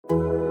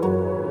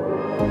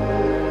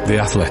The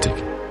Athletic.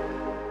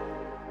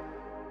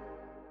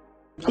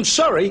 I'm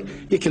sorry,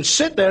 you can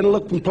sit there and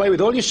look and play with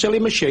all your silly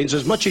machines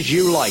as much as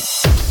you like.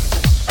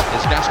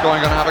 Is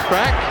Gascoigne going to have a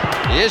crack?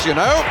 He is, you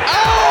know. Oh,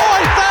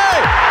 I say!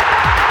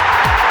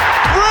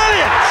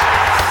 Brilliant!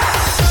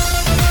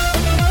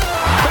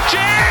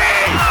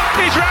 Gee!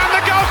 He's round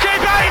the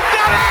goalkeeper, he's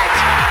done it!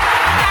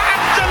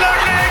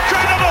 Absolutely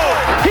incredible!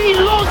 He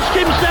launched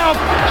himself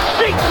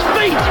 6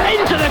 feet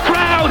into the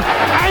crowd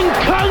and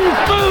kung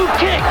fu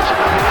kicked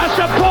a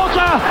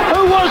supporter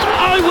who was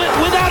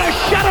without a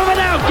shadow of a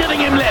doubt giving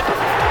him lip. Oh,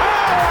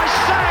 I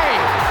say!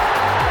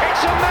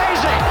 It's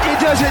amazing! He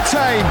does it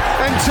tame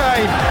and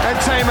tame and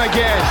tame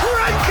again.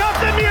 Crank up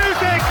the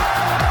music!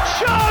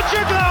 Charge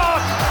your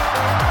glass!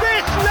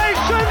 This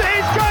nation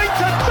is going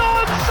to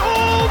dance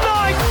all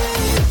night!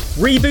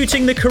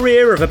 Rebooting the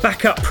career of a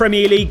backup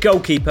Premier League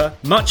goalkeeper,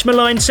 much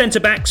maligned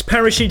centre-backs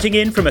parachuting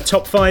in from a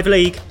top 5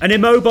 league, an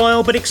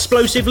immobile but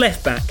explosive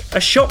left-back, a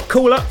shock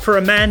call-up for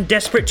a man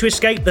desperate to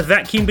escape the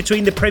vacuum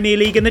between the Premier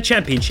League and the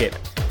Championship,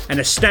 and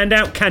a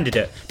standout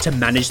candidate to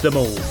manage them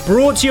all.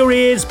 Brought to your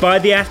ears by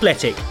The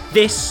Athletic,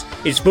 this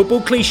is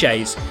Football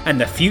Clichés and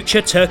the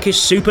future Turkish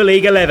Super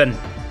League 11.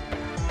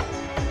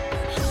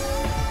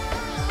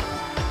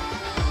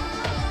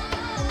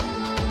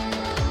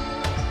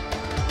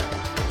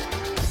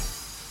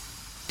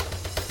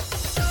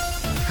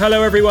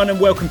 Hello everyone and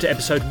welcome to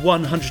episode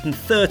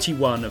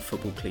 131 of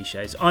Football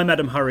Clichés. I'm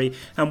Adam Hurrey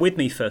and with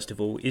me first of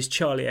all is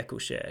Charlie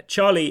Eccleshare.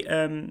 Charlie,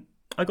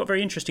 I got a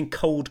very interesting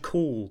cold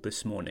call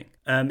this morning.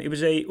 It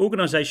was an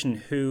organisation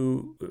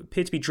who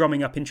appeared to be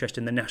drumming up interest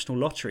in the National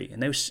Lottery,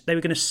 and they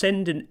were going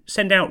to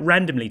send out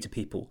randomly to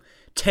people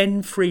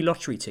 10 free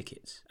lottery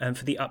tickets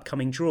for the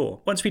upcoming draw.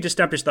 Once we'd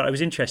established that I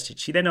was interested,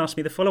 she then asked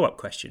me the follow-up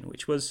question,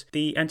 which was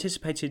the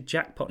anticipated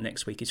jackpot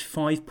next week is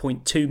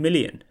 5.2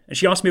 million. And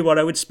she asked me what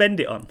I would spend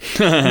it on.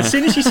 And as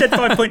soon as she said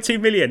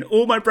 5.2 million,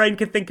 all my brain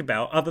could think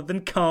about, other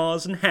than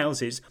cars and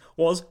houses,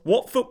 was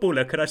what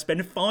footballer could I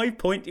spend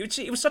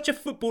It was such a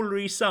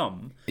footballery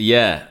sum.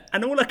 Yeah.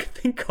 And all I could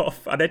think of,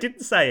 and I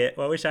didn't say it,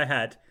 well, I wish I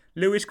had,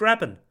 Lewis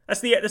Grabban.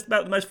 That's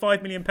about the most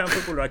 £5 million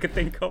footballer I could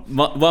think of.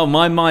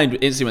 My mind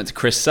instantly went to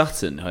Chris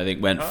Sutton, who I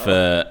think went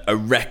for a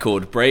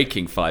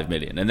record-breaking $5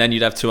 million, and then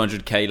you'd have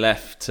 200k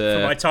left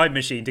for my time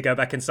machine to go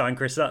back and sign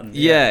Chris Sutton.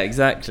 Yeah,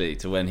 exactly.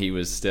 To when he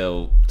was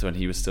still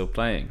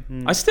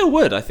playing. I still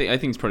would. I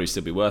think it's probably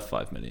still be worth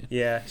 $5 million.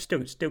 Yeah,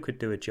 still could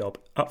do a job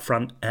up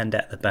front and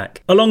at the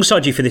back.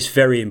 Alongside you for this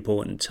very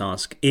important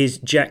task is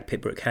Jack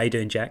Pitbrook. How you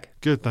doing, Jack?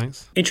 Good,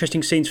 thanks.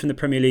 Interesting scenes from the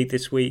Premier League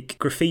this week.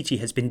 Graffiti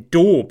has been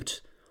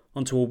daubed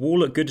onto a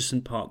wall at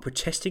Goodison Park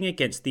protesting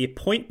against the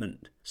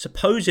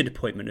supposed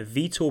appointment of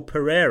Vitor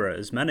Pereira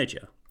as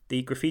manager.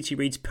 The graffiti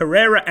reads,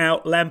 "Pereira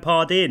out,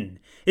 Lampard in."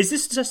 Is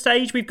this a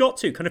stage we've got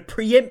to? Kind of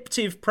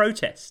preemptive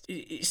protest?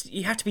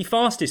 You have to be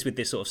fastest with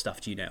this sort of stuff,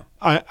 do you know?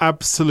 I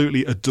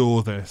absolutely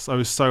adore this. I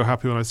was so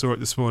happy when I saw it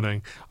this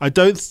morning. I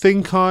don't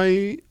think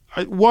I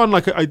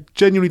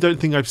genuinely don't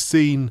think I've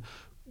seen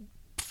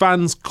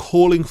fans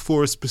calling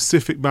for a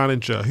specific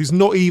manager who's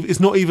it's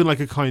not even like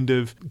a kind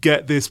of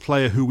get this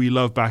player who we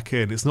love back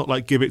in. It's not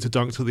like give it to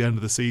Dunk till the end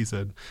of the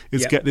season.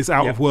 It's get this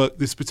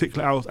this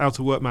particular out of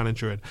work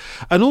manager in.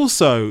 And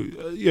also,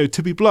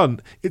 to be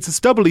blunt, it's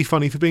doubly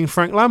funny for being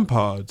Frank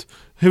Lampard,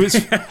 who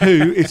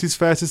it is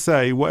fair to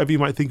say, whatever you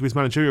might think of his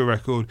managerial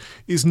record,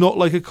 is not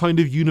like a kind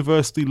of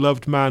universally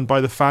loved man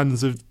by the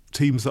fans of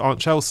teams that aren't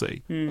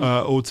Chelsea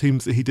or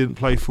teams that he didn't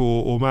play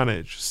for or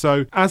manage.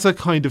 So as a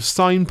kind of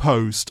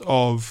signpost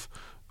of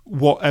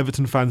what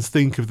Everton fans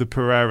think of the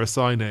Pereira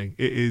signing,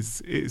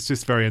 it's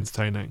just very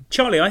entertaining.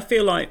 Charlie, I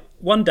feel like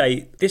one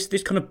day this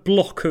kind of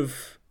block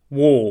of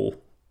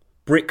wall,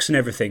 bricks and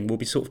everything, will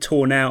be sort of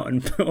torn out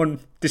and put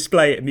on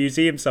display at a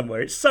museum somewhere.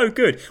 It's so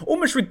good,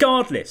 almost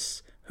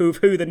regardless of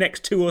who the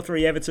next 2 or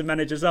 3 Everton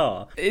managers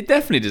are. It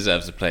definitely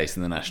deserves a place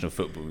in the National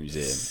Football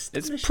Museum.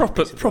 It's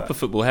proper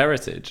football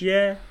heritage.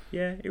 Yeah,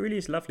 it really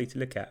is lovely to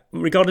look at.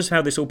 Regardless of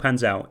how this all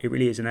pans out, it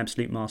really is an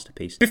absolute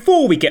masterpiece.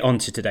 Before we get on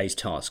to today's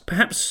task,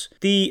 perhaps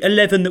the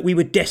 11 that we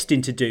were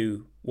destined to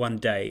do one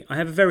day, I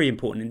have a very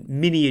important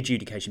mini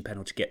adjudication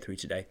panel to get through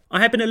today.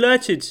 I have been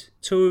alerted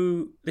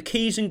to the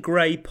Keys and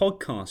Gray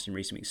podcast in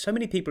recent weeks. So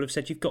many people have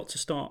said, you've got to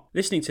start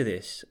listening to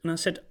this. And I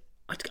said,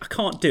 I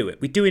can't do it.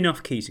 We do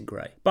enough Keys and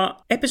Gray.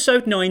 But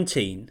episode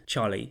 19,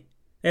 Charlie,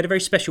 they had a very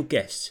special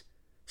guest,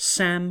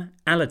 Sam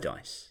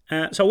Allardyce.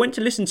 So I went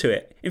to listen to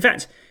it. In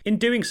fact, in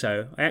doing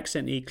so, I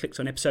accidentally clicked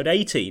on episode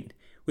 18,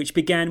 which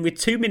began with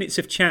 2 minutes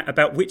of chat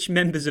about which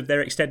members of their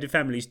extended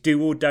families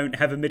do or don't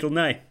have a middle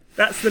name.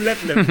 That's the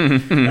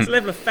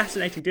level of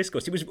fascinating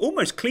discourse. It was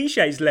almost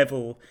cliches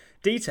level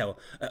detail.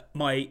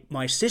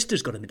 My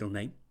sister's got a middle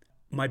name.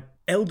 My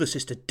elder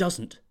sister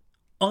doesn't.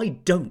 I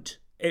don't.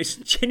 It was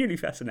genuinely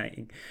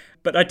fascinating.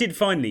 But I did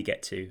finally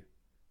get to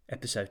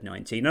episode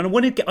 19. And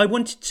I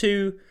wanted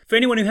to, for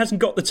anyone who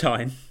hasn't got the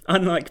time,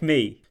 unlike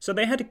me, so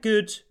they had a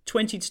good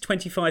 20 to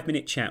 25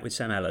 minute chat with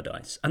Sam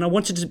Allardyce, and I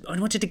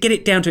wanted to get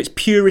it down to its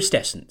purest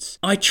essence.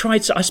 I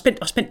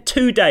spent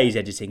 2 days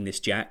editing this,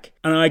 Jack,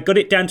 and I got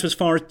it down to as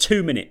far as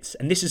 2 minutes,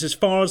 and this is as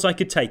far as I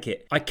could take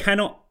it. I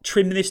cannot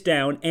trim this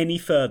down any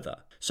further.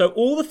 So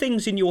all the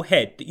things in your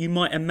head that you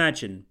might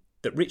imagine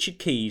that Richard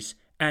Keys,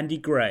 Andy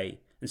Gray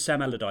and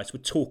Sam Allardyce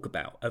would talk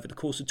about over the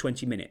course of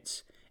 20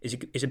 minutes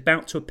is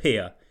about to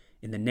appear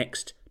in the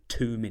next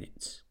 2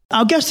 minutes.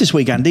 Our guest this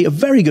week, Andy, a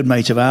very good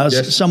mate of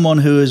ours, someone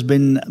who has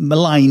been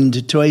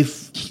maligned to an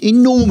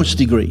enormous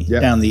degree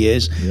down the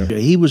years.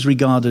 He was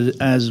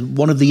regarded as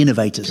one of the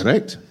innovators.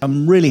 Correct.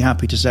 I'm really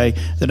happy to say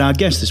that our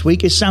guest this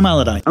week is Sam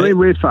Allardyce. I mean,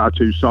 we're far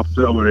too soft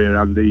over here,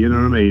 Andy, you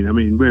know what I mean? I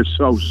mean, we're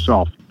so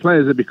soft.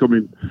 Players are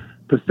becoming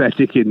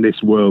pathetic in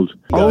this world.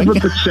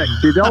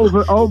 Overprotected.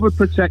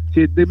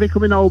 They're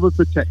becoming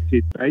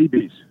overprotected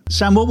babies.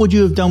 Sam, what would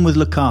you have done with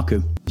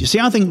Lukaku? You see,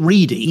 I think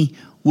Reedy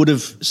would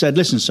have said,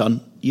 listen, son,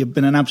 you've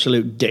been an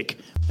absolute dick.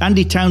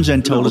 Andy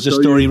Townsend told us a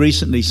story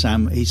recently,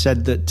 Sam. He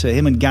said that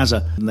him and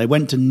Gaza, they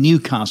went to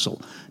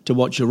Newcastle to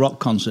watch a rock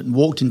concert and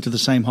walked into the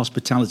same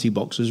hospitality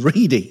box as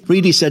Reedy.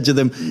 Reedy said to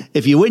them,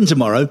 if you win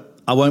tomorrow,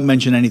 I won't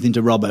mention anything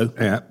to Robbo.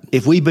 Yeah.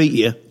 If we beat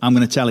you, I'm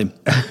going to tell him.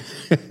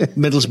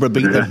 Middlesbrough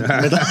beat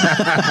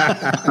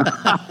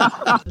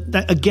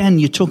them. Again,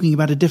 you're talking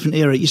about a different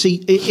era. You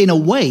see, in a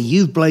way,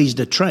 you've blazed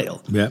a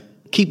trail. Yeah.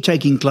 Keep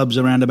taking clubs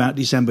around about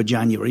December,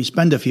 January,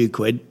 spend a few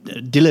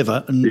quid,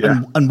 deliver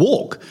and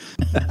walk.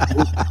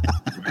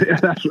 Yeah,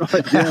 that's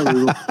right. Yeah,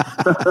 we will.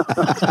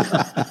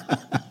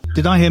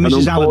 Did I hear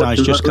Mrs.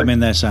 Allardyce just come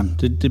in there, Sam?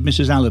 Did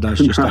Mrs. Allardyce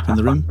just step in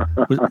the room?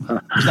 Was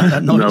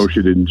that noise? No,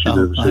 she didn't.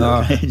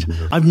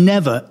 I've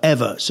never,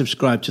 ever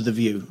subscribed to the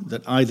view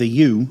that either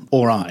you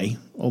or I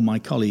or my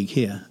colleague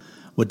here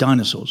were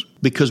dinosaurs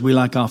because we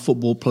like our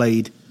football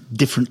played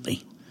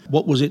differently.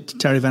 What was it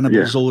Terry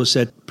Venables always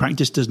said?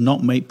 Practice does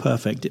not make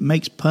perfect, it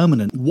makes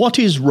permanent. What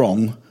is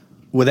wrong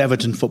with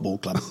Everton Football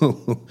Club?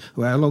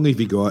 Well, how long have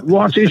you got?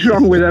 What is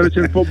wrong with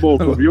Everton Football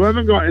Club? You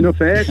haven't got enough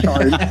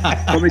airtime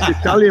for me to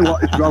tell you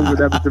what is wrong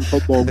with Everton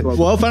Football Club.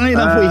 Well, funny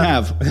enough, we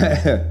have.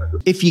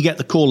 If you get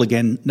the call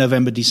again,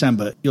 November,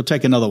 December, you'll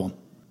take another one.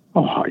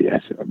 Oh,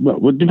 yes.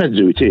 Well, it depends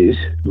who it is.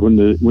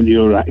 When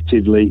you're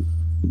actively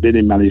been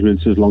in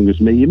management as long as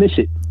me, you miss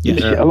it. You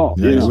miss it a lot.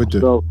 Yeah, you would do.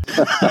 So.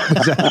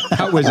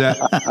 That was it.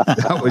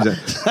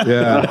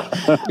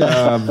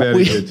 Yeah.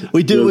 Very good.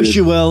 We do wish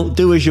you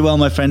well.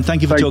 My friend.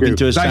 Thank you for talking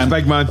to us, Thanks, Sam.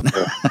 big man.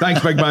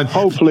 Thanks, big man.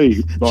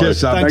 Hopefully.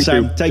 Cheers, Sam. Thanks,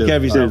 Sam. Take care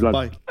of yourself. Cheers,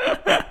 Bye.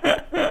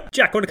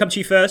 Jack, I want to come to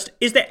you first.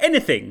 Is there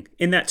anything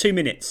in that 2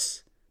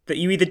 minutes that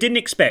you either didn't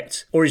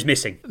expect or is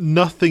missing?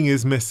 Nothing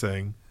is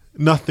missing.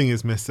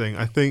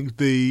 I think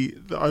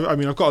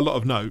I've got a lot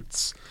of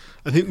notes.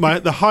 I think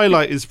the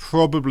highlight is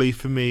probably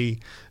for me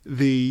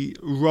the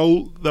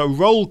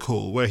roll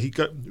call where he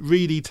got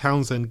Reedy,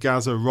 Townsend,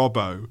 Gaza,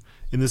 Robbo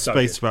in the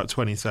space of about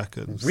 20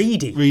 seconds.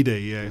 Reedy,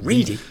 yeah.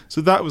 Reedy.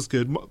 So that was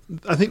good.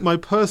 I think my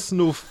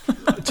personal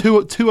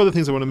two other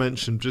things I want to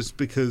mention just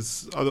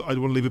because I want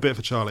to leave a bit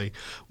for Charlie.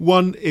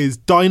 One is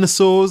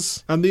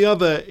dinosaurs, and the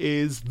other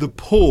is the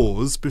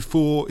pause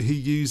before he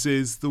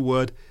uses the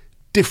word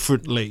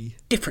differently.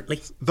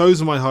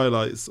 Those are my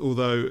highlights,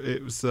 although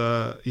it was,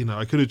 I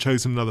could have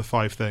chosen another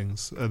 5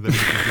 things and then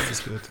it was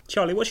just good.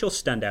 Charlie, what's your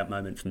standout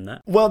moment from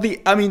that? Well,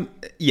 Reedy.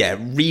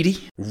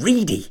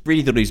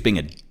 Really thought he was being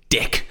a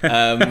dick.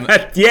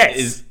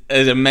 Yes.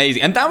 Is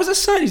amazing. And that was a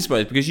slightly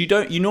surprise because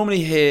you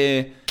normally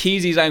hear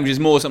Keezy's language is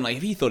more something like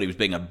if he thought he was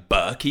being a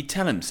burk, he'd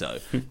tell him so.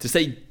 To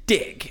say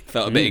dick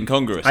felt a bit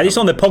incongruous. At least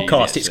on the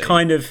podcast, it's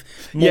kind of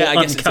more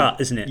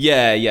uncut, isn't it?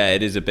 Yeah,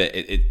 it is a bit.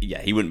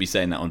 He wouldn't be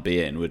saying that on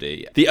Be In, would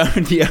he? The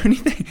only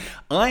thing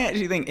I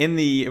actually think in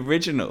the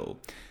original,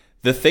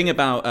 the thing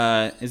about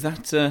is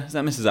that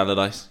Mrs.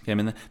 Allardyce came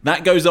in there?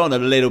 That goes on a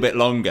little bit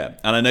longer,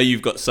 and I know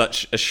you've got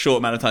such a short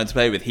amount of time to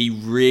play with. He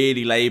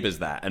really labours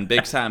that, and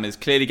Big Sam is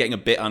clearly getting a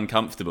bit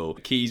uncomfortable.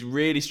 Keys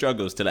really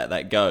struggles to let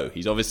that go.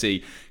 He's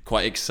obviously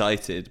quite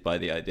excited by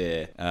the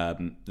idea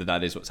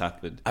that is what's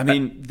happened. I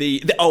mean,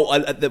 the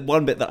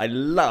one bit that I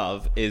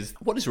love is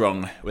what is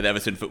wrong with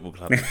Everton Football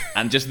Club,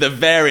 and just the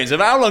variance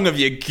of how long have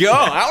you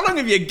got? How long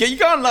have you got? You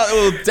can't like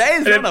all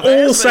day. And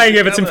all saying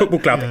Everton Football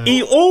Club.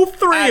 All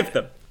 3 of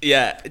them.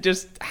 Yeah,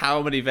 just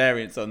how many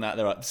variants on that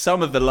there are.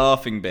 Some of the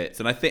laughing bits,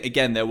 and I think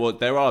again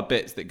there are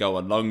bits that go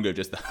on longer.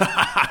 Just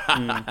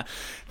at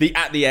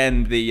the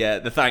end,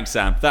 the thanks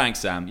Sam,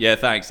 yeah,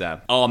 thanks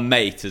Sam. Our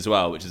mate as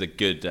well, which is a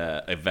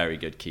very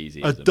good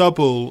Keezy. A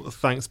double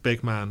thanks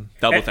big man.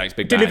 Thanks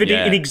big man. Delivered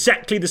in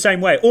exactly the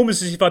same way,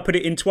 almost as if I put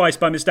it in twice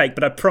by mistake,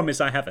 but I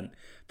promise I haven't.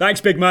 Thanks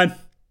big man.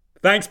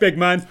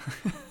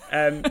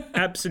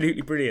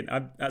 Absolutely brilliant.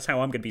 That's how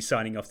I'm going to be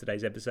signing off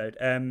today's episode.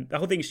 The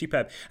whole thing is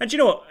superb. And do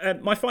you know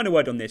what? My final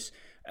word on this.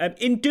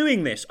 In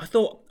doing this, I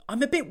thought,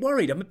 I'm a bit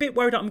worried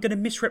that I'm going to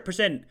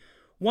misrepresent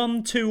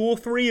 1, 2 or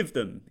 3 of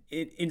them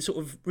in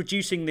sort of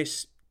reducing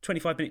this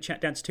 25-minute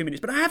chat down to 2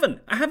 minutes, but I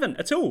haven't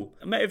at all.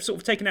 I may have sort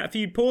of taken out a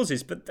few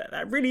pauses, but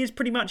that really is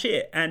pretty much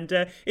it. And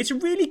it's a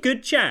really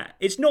good chat.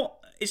 It's not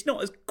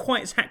as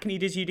quite as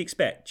hackneyed as you'd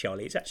expect,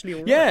 Charlie. It's actually all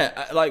right.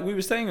 Yeah, like we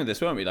were saying with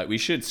this, weren't we? Like, we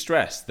should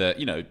stress that,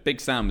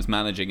 Big Sam was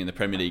managing in the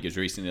Premier League as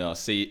recently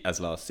as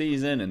last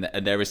season,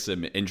 and there is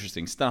some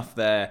interesting stuff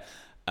there.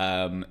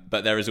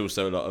 But there is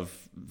also a lot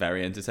of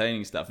very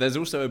entertaining stuff. There's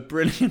also a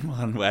brilliant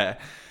one where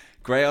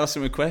Gray asked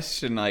him a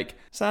question like,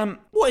 Sam,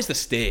 what is the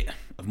state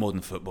of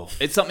modern football?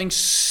 It's something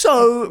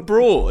so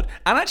broad.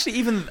 And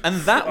actually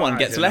that one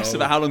gets less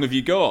about how long have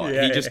you got.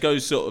 He just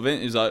goes sort of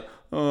in, he's like,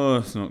 oh,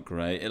 it's not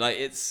great. Like,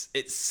 it's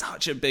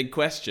such a big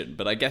question.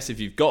 But I guess if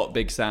you've got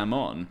Big Sam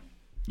on,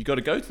 you got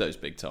to go to those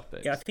big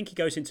topics. Yeah, I think he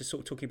goes into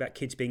sort of talking about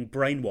kids being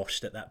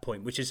brainwashed at that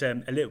point, which is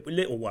a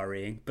little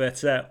worrying.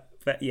 But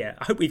yeah,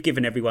 I hope we've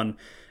given everyone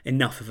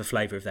enough of a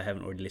flavour if they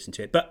haven't already listened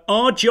to it. But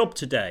our job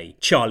today,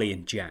 Charlie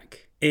and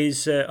Jack,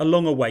 is a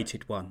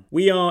long-awaited one.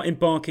 We are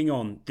embarking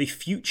on the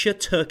future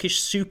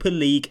Turkish Super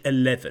League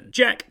 11.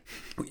 Jack,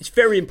 it's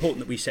very important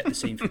that we set the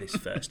scene for this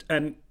first.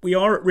 We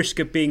are at risk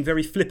of being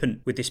very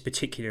flippant with this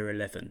particular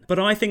 11. But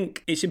I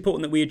think it's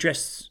important that we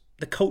address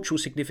the cultural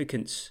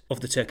significance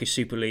of the Turkish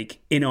Super League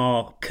in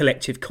our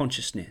collective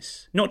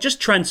consciousness. Not just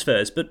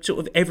transfers, but sort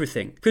of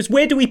everything. Because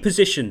where do we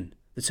position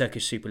the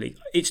Turkish Super League?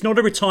 It's not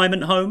a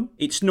retirement home.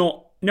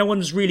 No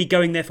one's really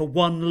going there for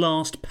one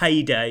last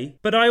payday.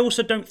 But I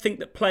also don't think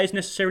that players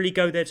necessarily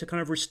go there to kind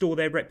of restore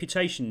their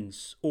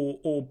reputations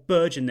or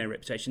burgeon their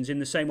reputations in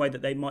the same way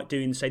that they might do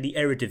in, say, the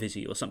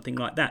Eredivisie or something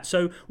like that.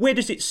 So where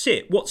does it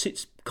sit? What's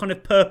its kind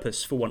of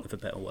purpose, for want of a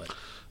better word?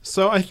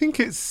 So I think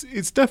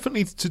it's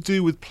definitely to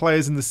do with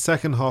players in the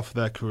second half of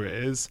their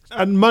careers,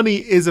 and money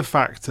is a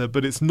factor,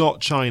 but it's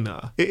not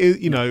China. It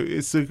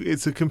is,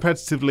 it's a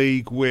competitive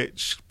league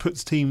which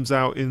puts teams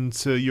out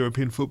into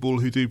European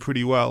football who do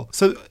pretty well.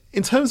 So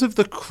in terms of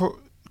the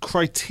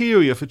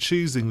criteria for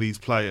choosing these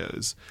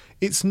players,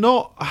 it's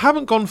not. I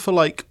haven't gone for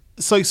like.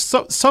 So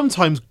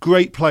sometimes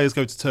great players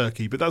go to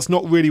Turkey, but that's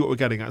not really what we're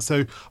getting at.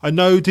 So I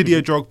know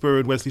Didier Drogba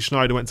and Wesley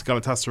Sneijder went to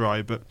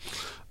Galatasaray, but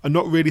I'm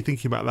not really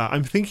thinking about that.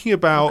 I'm thinking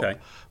about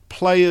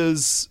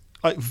players,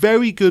 like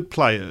very good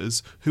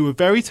players who were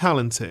very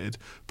talented,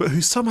 but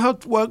who somehow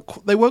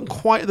weren't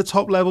quite at the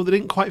top level. They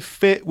didn't quite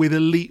fit with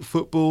elite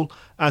football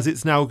as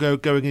it's now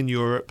going in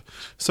Europe.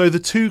 So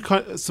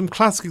some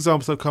classic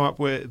examples I've come up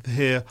with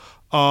here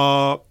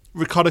are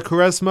Ricardo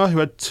Quaresma, who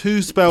had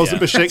 2 spells at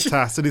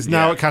Besiktas and is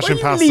now at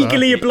Kashimpasa. Are you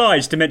legally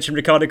obliged to mention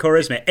Ricardo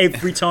Quaresma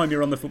every time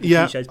you're on the Football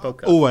Clichés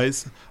podcast?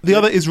 Always. The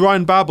other is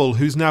Ryan Babel,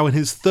 who's now in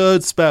his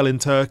 3rd spell in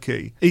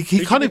Turkey.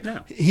 He's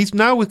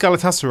now with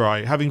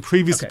Galatasaray, having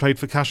previously played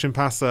for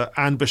Kashimpasa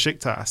and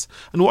Besiktas.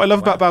 And what I love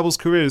about Babel's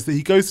career is that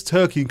he goes to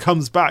Turkey and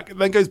comes back, and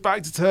then goes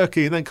back to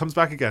Turkey and then comes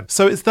back again.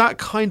 So it's that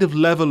kind of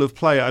level of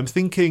player. I'm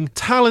thinking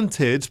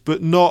talented,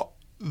 but not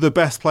the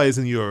best players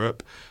in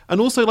Europe, and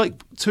also like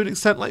to an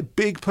extent like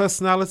big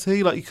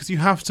personality, like because you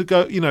have to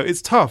go, it's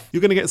tough.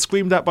 You're going to get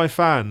screamed at by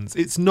fans.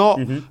 It's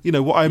not,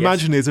 what I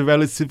imagine is a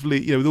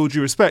relatively, with all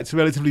due respect, a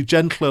relatively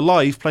gentler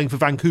life playing for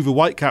Vancouver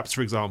Whitecaps,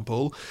 for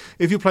example.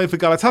 If you're playing for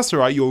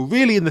Galatasaray, you're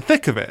really in the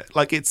thick of it.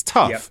 Like it's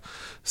tough.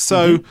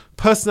 So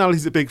personality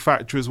is a big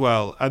factor as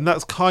well, and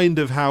that's kind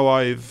of how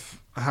I've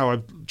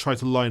tried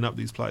to line up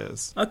these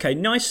players. Okay,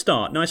 nice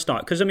start.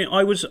 Because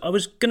I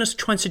was going to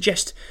try and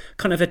suggest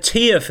kind of a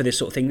tier for this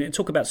sort of thing.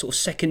 Talk about sort of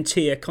second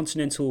tier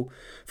continental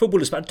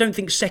footballers, but I don't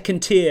think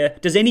second tier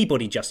does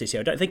anybody justice here.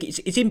 I don't think it's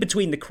in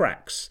between the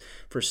cracks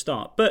for a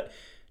start. But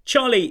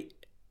Charlie,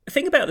 the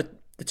thing about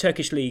the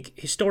Turkish league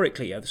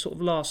historically over the sort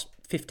of last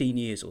 15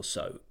 years or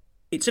so,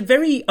 it's a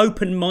very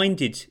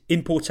open-minded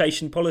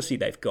importation policy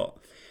they've got.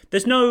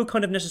 There's no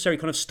kind of necessary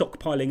kind of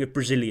stockpiling of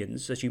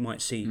Brazilians, as you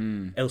might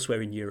see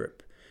elsewhere in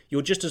Europe.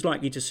 You're just as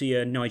likely to see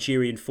a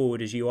Nigerian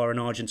forward as you are an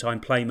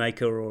Argentine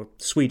playmaker or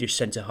Swedish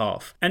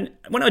centre-half. And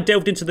when I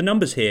delved into the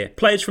numbers here,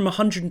 players from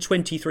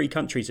 123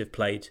 countries have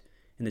played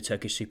in the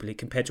Turkish Super League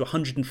compared to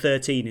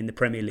 113 in the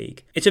Premier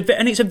League. It's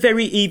a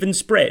very even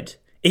spread.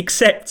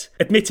 Except,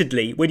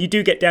 admittedly, when you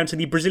do get down to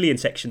the Brazilian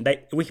section,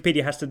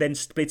 Wikipedia has to then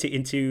split it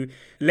into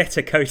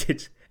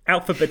letter-coded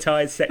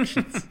alphabetized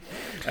sections,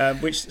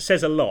 which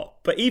says a lot.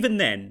 But even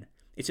then,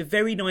 it's a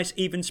very nice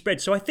even spread.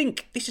 So I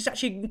think this is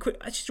actually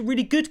a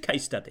really good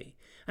case study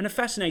and a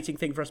fascinating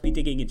thing for us to be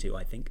digging into,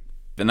 I think.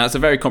 And that's a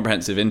very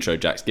comprehensive intro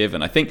Jack's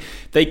given. I think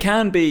they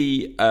can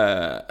be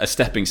a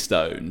stepping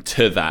stone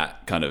to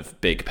that kind of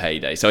big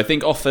payday. So I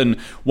think often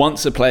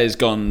once a player's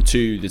gone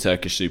to the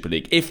Turkish Super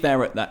League, if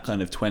they're at that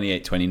kind of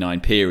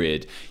 28-29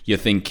 period, you're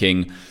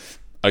thinking,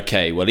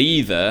 okay, well,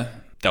 either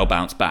they'll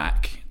bounce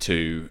back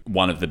to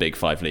one of the big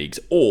 5 leagues,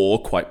 or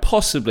quite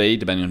possibly,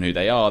 depending on who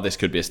they are, this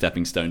could be a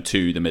stepping stone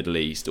to the Middle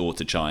East or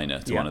to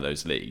China, to one of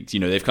those leagues.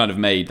 They've kind of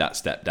made that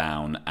step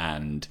down,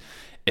 and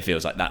it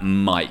feels like that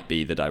might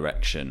be the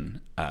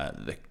direction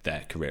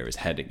their career is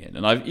heading in.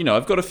 And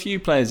I've got a few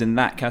players in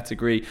that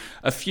category,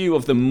 a few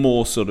of them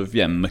more sort of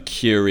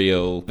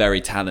mercurial, very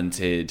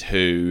talented,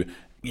 who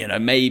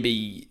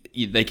maybe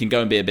they can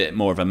go and be a bit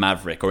more of a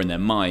maverick, or in their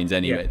minds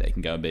anyway, they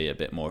can go and be a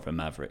bit more of a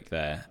maverick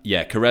there.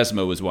 Yeah,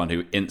 Quaresma was one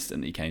who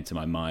instantly came to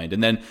my mind.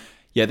 And then,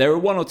 there are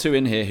one or two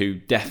in here who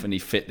definitely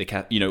fit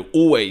the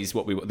always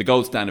the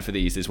gold standard for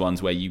these is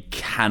ones where you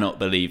cannot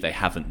believe they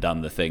haven't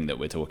done the thing that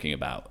we're talking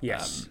about.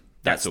 Yes.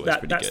 That's always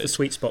pretty good. That's the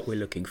sweet spot we're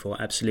looking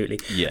for, absolutely.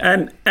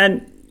 Yeah.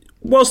 And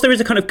whilst there is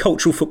a kind of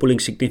cultural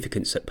footballing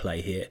significance at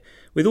play here,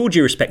 with all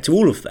due respect to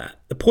all of that,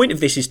 the point of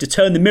this is to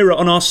turn the mirror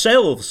on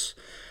ourselves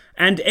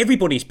and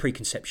everybody's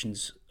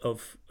preconceptions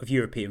of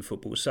European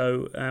football.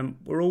 So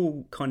we're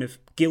all kind of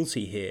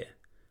guilty here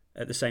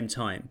at the same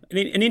time.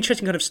 An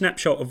interesting kind of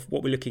snapshot of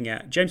what we're looking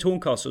at. James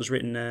Horncastle has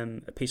written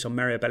a piece on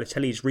Mario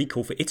Balotelli's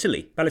recall for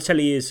Italy.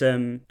 Balotelli is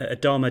at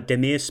Adama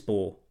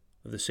Demirspor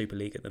of the Super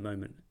League at the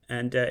moment.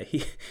 And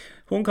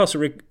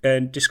Horncastle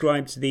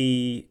describes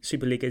the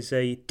Super League as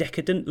a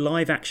decadent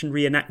live-action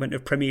reenactment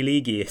of Premier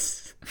League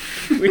years,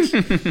 which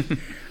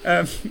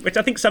I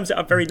think sums it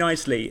up very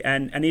nicely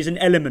and is an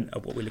element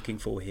of what we're looking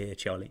for here,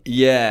 Charlie.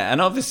 Yeah,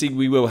 and obviously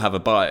we will have a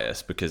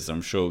bias because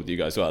I'm sure with you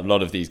guys, a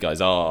lot of these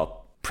guys are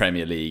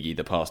Premier League,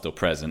 either past or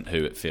present,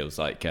 who it feels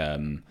like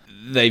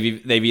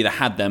they've either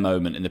had their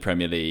moment in the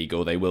Premier League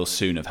or they will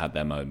soon have had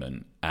their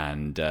moment.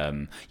 And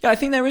I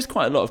think there is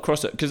quite a lot of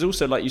crossover because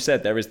also, like you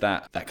said, there is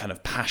that kind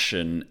of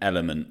passion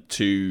element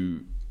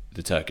to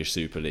the Turkish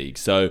Super League.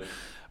 So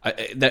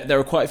there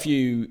are quite a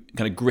few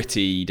kind of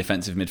gritty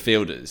defensive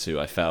midfielders who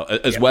I felt,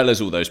 as well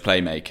as all those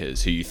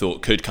playmakers who you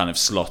thought could kind of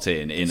slot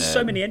in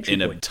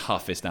a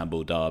tough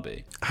Istanbul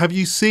derby. Have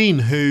you seen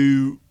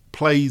who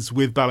plays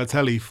with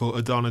Balotelli for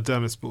Adana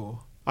Demirspor?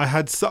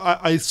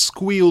 I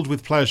squealed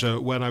with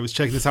pleasure when I was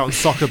checking this out on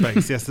Soccer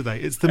Base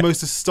yesterday. It's the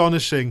most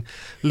astonishing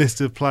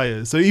list of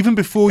players. So even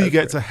before you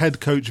get to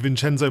head coach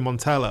Vincenzo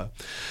Montella,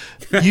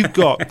 you've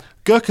got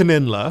Gökhan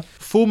Inler,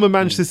 former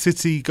Manchester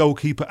City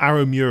goalkeeper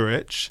Aaron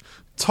Muric,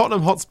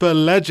 Tottenham Hotspur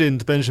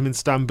legend Benjamin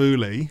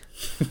Stambouli,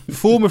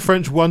 former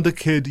French wonder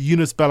kid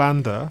Yunus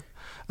Belhanda,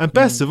 and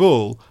best of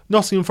all,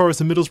 Nottingham Forest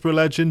and Middlesbrough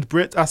legend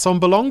Britt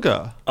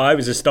Assombalonga. I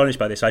was astonished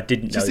by this. I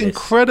didn't know this. Just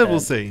incredible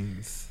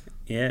scenes.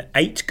 Yeah,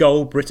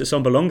 8-goal Britt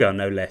Assombalonga,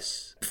 no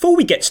less. Before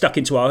we get stuck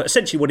into our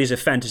essentially what is a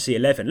fantasy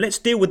 11, let's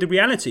deal with the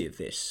reality of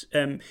this.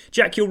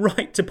 Jack, you're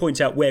right to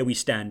point out where we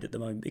stand at the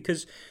moment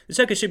because the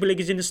Turkish Super League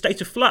is in a state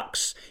of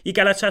flux. Your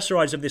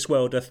Galatasarays of this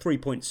world are 3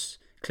 points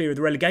clear of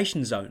the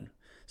relegation zone.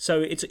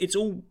 So it's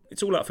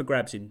all up for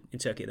grabs in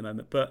Turkey at the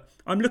moment. But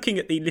I'm looking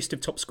at the list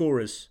of top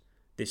scorers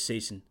this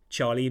season.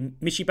 Charlie,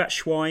 Michy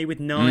Batshuayi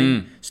with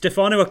 9.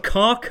 Stefano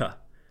Akaka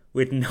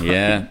with 9.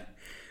 Yeah.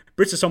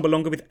 Britt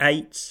Assombalonga with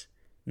 8.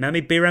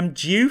 Mami Biram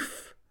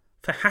Diouf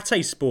for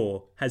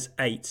Hatayspor has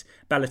 8.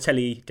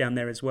 Balotelli down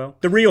there as well.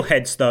 The real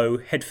heads, though,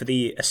 head for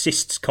the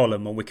assists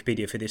column on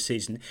Wikipedia for this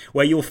season,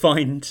 where you'll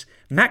find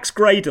Max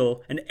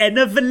Gradel and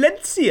Enner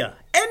Valencia.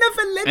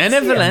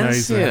 Enner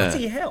Valencia!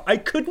 Bloody hell. I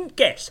couldn't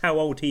guess how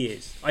old he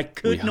is. I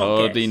could not guess.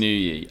 We hardly knew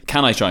you.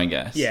 Can I try and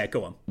guess? Yeah,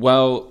 go on.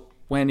 Well,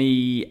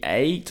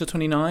 28 or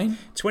 29?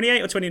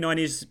 28 or 29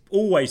 is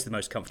always the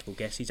most comfortable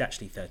guess. He's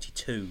actually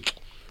 32.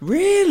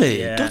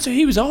 Really? Yeah. God, so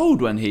he was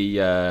old when he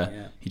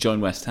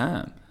joined West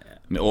Ham.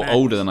 I mean, or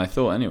older than I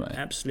thought anyway.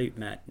 Absolute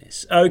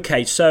madness.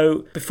 Okay,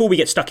 so before we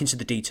get stuck into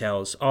the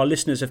details, our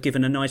listeners have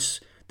given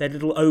their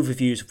little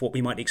overviews of what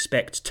we might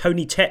expect.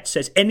 Tony Tett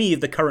says any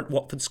of the current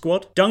Watford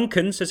squad.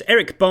 Duncan says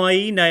Eric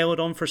Bailly nailed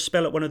on for a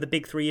spell at one of the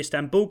big 3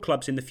 Istanbul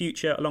clubs in the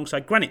future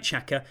alongside Granit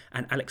Xhaka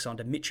and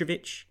Alexander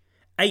Mitrovic.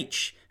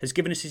 H has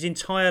given us his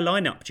entire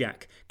lineup,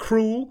 Jack.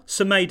 Krul,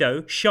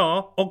 Semedo,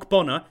 Shah,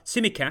 Ogbonna,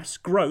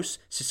 Tsimikas, Gross,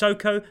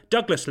 Sissoko,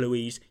 Douglas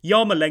Luiz,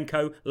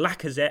 Yarmolenko,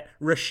 Lacazette,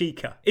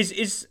 Rashica.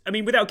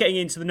 Without getting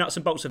into the nuts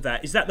and bolts of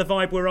that, is that the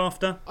vibe we're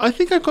after? I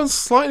think I've gone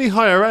slightly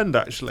higher end,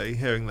 actually,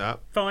 hearing that.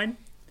 Fine.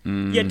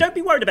 Yeah, don't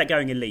be worried about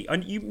going elite.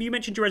 You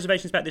mentioned your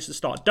reservations about this at the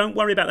start. Don't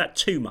worry about that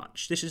too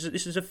much. This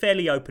is a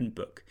fairly open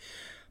book.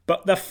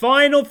 But the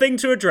final thing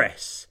to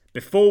address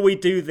before we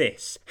do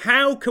this,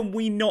 how can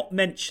we not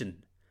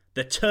mention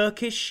the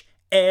Turkish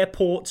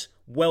airport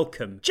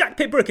welcome? Jack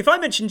Pitbrook, if I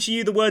mention to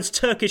you the words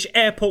Turkish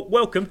airport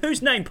welcome,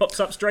 whose name pops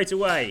up straight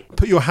away?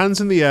 Put your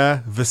hands in the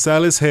air,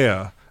 Vassell is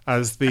here,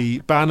 as the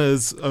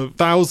banners of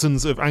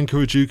thousands of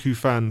Ankaragücü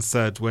fans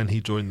said when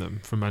he joined them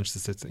from Manchester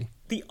City.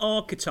 The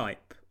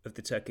archetype of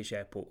the Turkish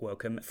airport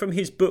welcome. From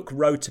his book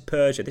Road to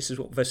Persia, this is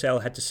what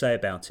Vassell had to say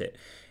about it.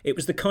 It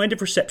was the kind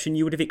of reception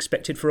you would have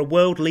expected for a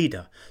world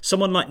leader,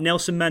 someone like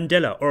Nelson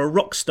Mandela or a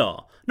rock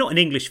star, not an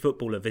English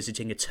footballer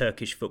visiting a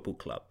Turkish football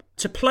club.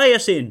 To play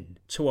us in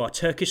to our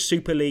Turkish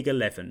Super League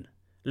 11,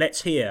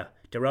 let's hear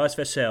Darius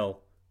Vassell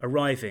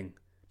arriving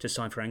to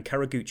sign for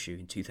Ankaragücü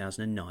in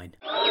 2009.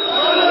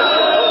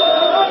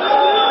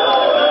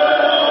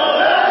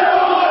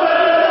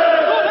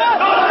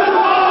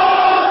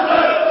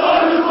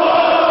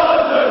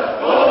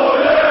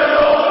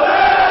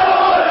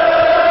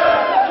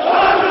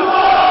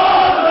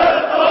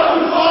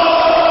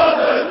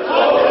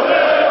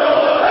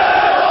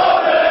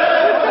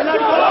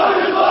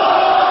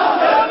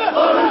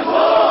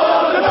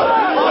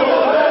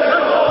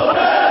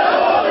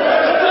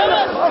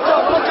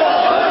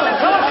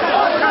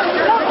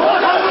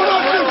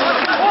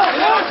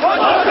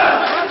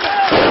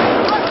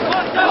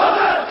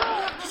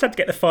 had to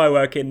get the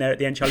firework in there at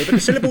the end, Charlie, but the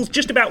syllables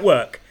just about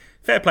work.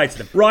 Fair play to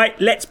them. Right,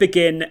 let's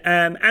begin.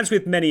 As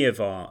with many of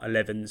our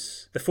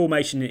 11s, the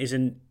formation is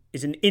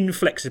an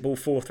inflexible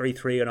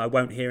 4-3-3, and I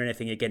won't hear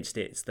anything against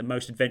it. It's the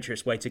most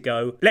adventurous way to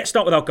go. Let's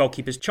start with our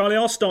goalkeepers. Charlie,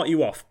 I'll start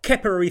you off.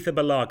 Kepa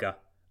Arrizabalaga,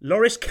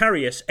 Loris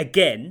Karius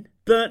again,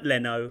 Bernd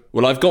Leno.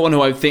 Well, I've got one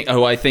who I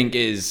think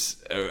is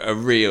a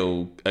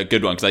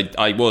good one, because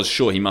I was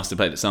sure he must have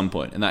played at some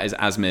point, and that is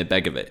Asmir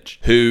Begovic,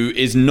 who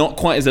is not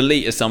quite as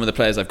elite as some of the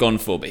players I've gone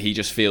for, but he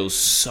just feels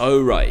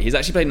so right. He's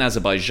actually played in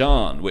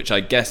Azerbaijan, which I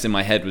guess in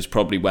my head was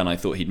probably when I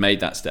thought he'd made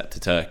that step to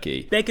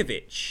Turkey.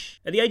 Begovic,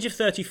 at the age of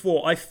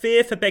 34, I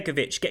fear for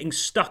Begovic getting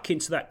stuck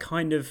into that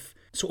kind of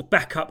sort of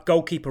backup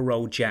goalkeeper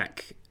role,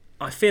 Jack.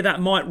 I fear that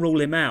might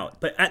rule him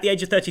out. But at the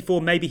age of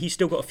 34, maybe he's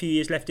still got a few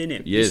years left in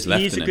him. He is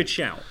a good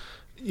shout.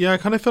 Yeah, I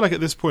kind of feel like at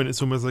this point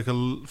it's almost like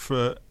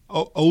for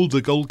older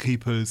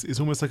goalkeepers,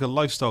 it's almost like a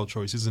lifestyle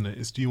choice, isn't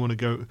it? Do you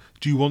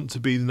want to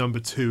be the number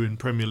 2 in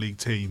Premier League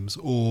teams,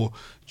 or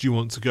do you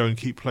want to go and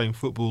keep playing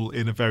football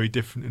in a very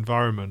different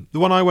environment? The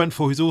one I went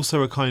for, who's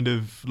also a kind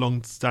of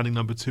long-standing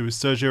number 2, is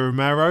Sergio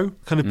Romero.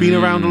 Kind of been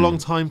around a long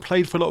time,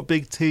 played for a lot of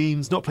big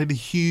teams, not played a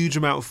huge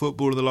amount of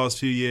football in the last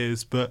few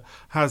years, but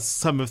has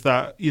some of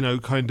that,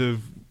 kind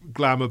of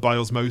glamour by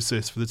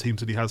osmosis for the teams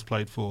that he has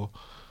played for.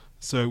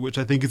 So, which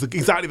I think is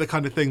exactly the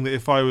kind of thing that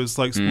if I was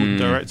like sporting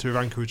director of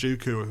Anka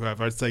Rajuku or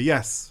whoever, I'd say,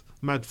 yes,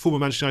 former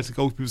Manchester United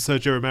goalkeeper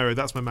Sergio Romero,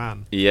 that's my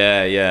man.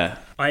 Yeah.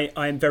 I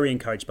am very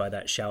encouraged by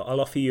that shout. I'll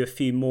offer you a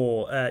few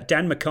more.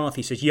 Dan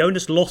McCarthy says,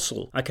 Jonas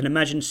Lossell. I can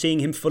imagine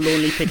seeing him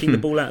forlornly picking the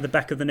ball out of the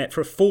back of the net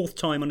for a 4th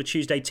time on a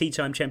Tuesday tea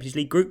time Champions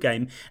League group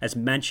game as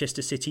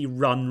Manchester City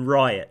run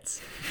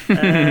riot.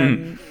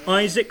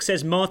 Isaac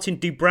says Martin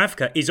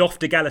Dubravka is off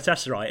to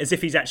Galatasaray, as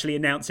if he's actually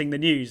announcing the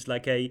news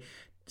like a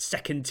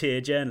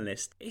second-tier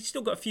journalist. He's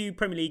still got a few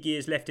Premier League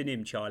years left in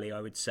him, Charlie, I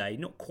would say.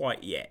 Not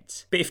quite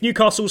yet. But if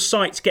Newcastle's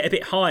sights get a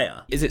bit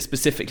higher... Is it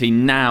specifically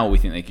now we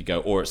think they could go,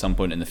 or at some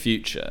point in the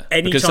future?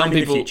 Any time in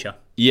the future.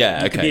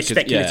 Yeah, you can be as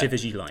speculative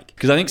as you like.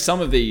 Because I think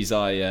some of these,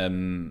 I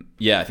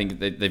think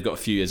they've got a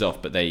few years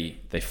off, but they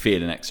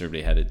feel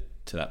inexorably headed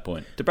to that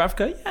point.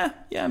 Dubravka,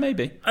 yeah,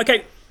 maybe.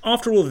 Okay,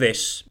 after all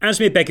this,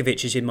 Asmir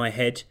Begovic is in my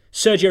head.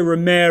 Sergio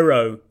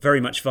Romero, very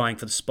much vying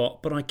for the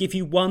spot. But I give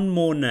you one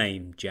more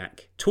name,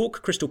 Jack.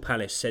 Talk Crystal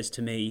Palace says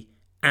to me,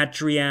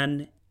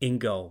 Adrian in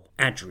goal.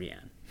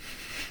 Adrian.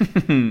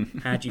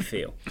 How do you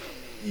feel?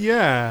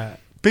 Yeah,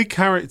 big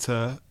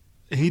character.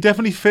 He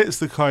definitely fits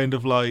the kind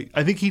of I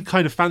think he'd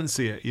kind of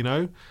fancy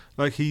it,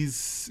 Like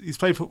he's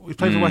played for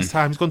West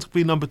Ham. He's gone to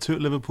be number 2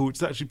 at Liverpool.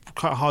 It's actually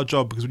quite a hard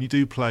job because when you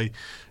do play,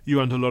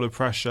 you're under a lot of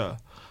pressure.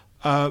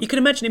 You can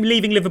imagine him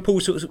leaving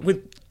Liverpool sort of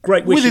with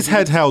great wishes. With his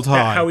head held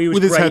high. How he was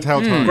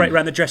great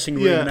around the dressing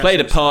room. Yeah.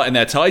 Played a part in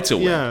their title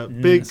win. Yeah,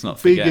 big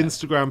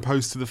Instagram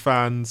post to the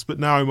fans, but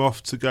now I'm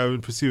off to go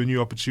and pursue a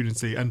new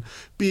opportunity and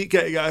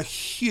getting a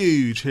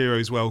huge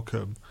hero's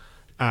welcome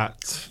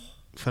at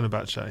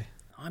Fenerbahce.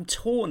 I'm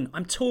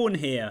torn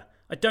here.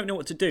 I don't know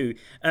what to do.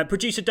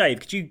 Producer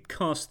Dave, could you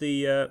cast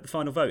the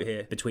final vote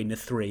here between the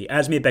 3?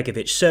 Asmir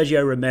Begovic,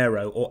 Sergio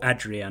Romero or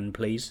Adrian,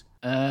 please?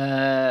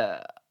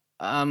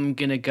 I'm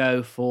going to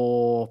go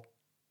for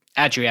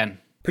Adrian.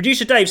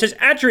 Producer Dave says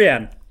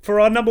Adrian for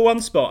our number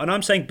 1 spot, and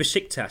I'm saying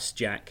Besiktas,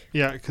 Jack.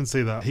 Yeah, I can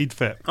see that. He'd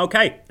fit.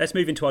 Okay, let's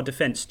move into our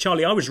defence.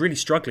 Charlie, I was really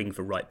struggling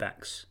for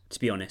right-backs, to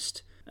be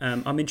honest.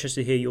 I'm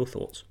interested to hear your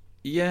thoughts.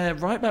 Yeah,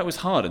 right back was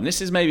hard, and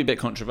this is maybe a bit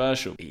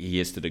controversial. He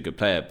is still a good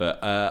player,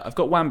 but I've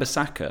got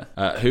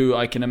Wan-Bissaka, who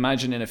I can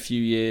imagine in a few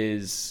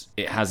years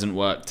it hasn't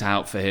worked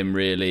out for him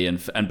really,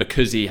 and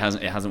because it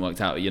hasn't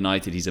worked out at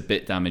United, he's a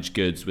bit damaged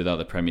goods with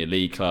other Premier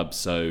League clubs,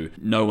 so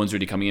no one's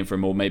really coming in for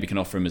him, or maybe can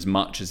offer him as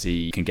much as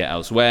he can get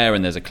elsewhere,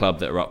 and there's a club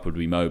that are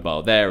upwardly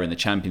mobile there in the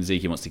Champions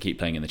League. He wants to keep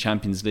playing in the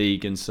Champions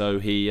League, and so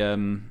he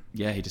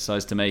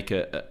decides to make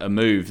a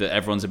move that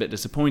everyone's a bit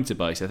disappointed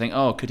by. So I think,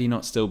 could he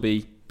not still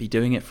be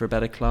doing it for a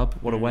better club?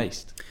 What a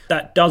waste.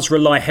 That does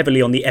rely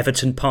heavily on the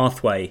Everton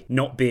pathway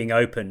not being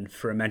open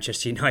for a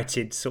Manchester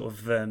United sort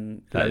of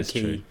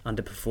low-key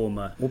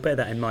underperformer. We'll bear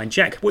that in mind.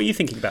 Jack, what are you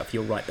thinking about for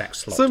your right-back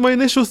slot? So my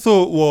initial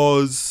thought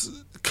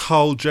was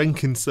Carl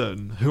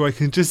Jenkinson, who I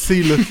can just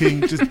see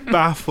looking just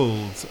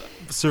baffled,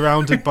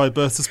 surrounded by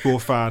Bursaspor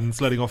fans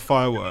letting off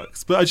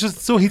fireworks. But I just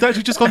saw he'd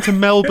actually just gone to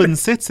Melbourne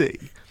City.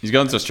 He's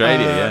gone to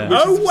Australia, yeah.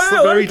 Which is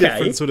a very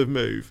different sort of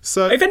move.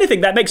 So, if anything,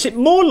 that makes it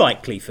more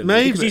likely for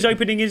me because he's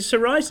opening his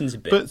horizons a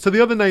bit. But so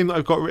the other name that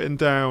I've got written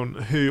down,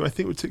 who I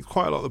think would tick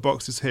quite a lot of the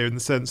boxes here in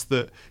the sense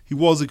that he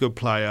was a good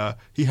player,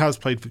 he has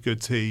played for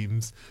good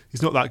teams,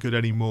 he's not that good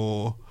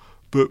anymore,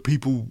 but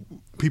people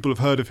have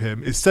heard of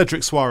him, is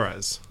Cedric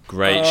Suarez.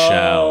 Great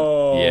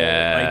shout.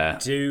 Yeah. I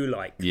do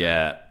like that.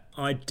 Yeah.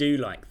 I do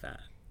like that.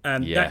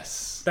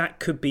 Yes. That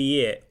could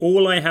be it.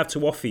 All I have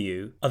to offer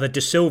you are the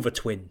De Silva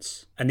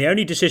twins. And the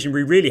only decision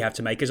we really have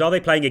to make is, are they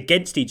playing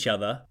against each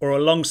other or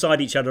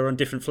alongside each other on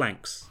different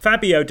flanks?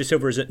 Fabio De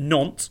Silva is at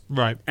Nantes.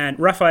 Right. And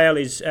Rafael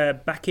is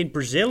back in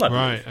Brazil, I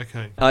believe. Right,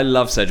 okay. I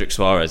love Cedric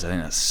Suarez. I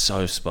think that's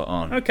so spot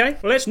on. Okay,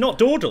 well, let's not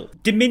dawdle.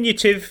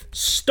 Diminutive,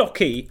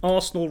 stocky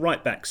Arsenal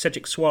right-back,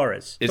 Cedric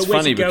Suarez. It's but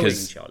where's funny he going,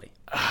 because... Charlie?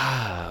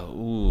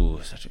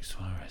 Cedric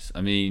Suarez. I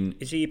mean...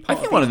 Is he part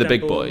I think one of the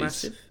big Istanbul boys.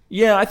 Massive?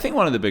 Yeah, I think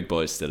one of the big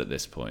boys still at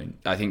this point.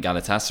 I think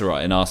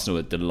Galatasaray and Arsenal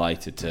are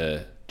delighted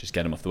to just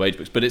get him off the wage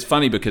books. But it's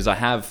funny because there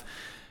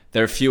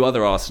are a few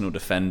other Arsenal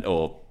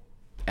or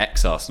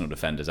ex-Arsenal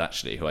defenders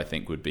actually who I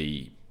think would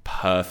be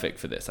perfect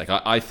for this. Like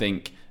I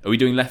think, are we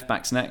doing left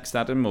backs next,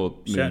 Adam, or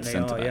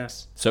centre backs? Yeah.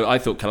 So I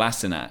thought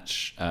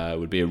Kolasinac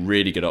would be a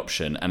really good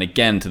option. And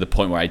again, to the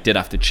point where I did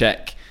have to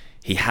check,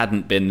 he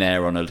hadn't been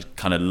there on a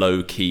kind of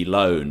low-key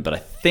loan, but I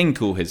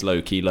think all his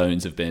low-key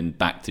loans have been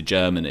back to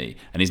Germany,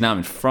 and he's now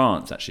in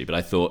France actually. But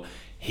I thought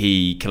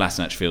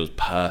Kolasinac feels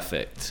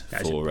perfect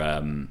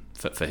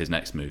for his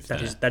next move.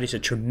 That is a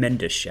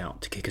tremendous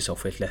shout to kick us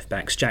off with left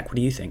backs. Jack, what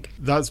do you think?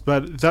 That's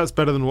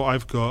better than what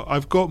I've got.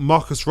 I've got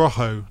Marcos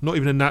Rojo, not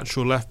even a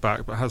natural left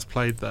back, but has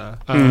played there.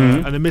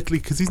 And admittedly,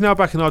 because he's now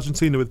back in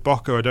Argentina with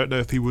Boca, I don't know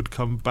if he would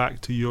come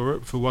back to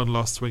Europe for one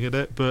last swing at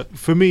it. But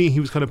for me, he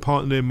was kind of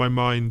partnered in my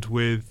mind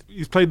with...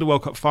 He's played in the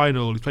World Cup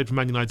final. He's played for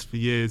Man United for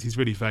years. He's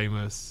really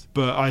famous.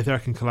 But I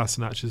reckon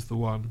Kolasinac is the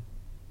one.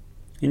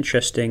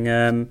 Interesting.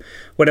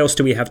 What else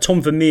do we have?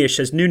 Tom Vermeer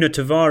says Nuno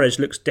Tavares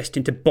looks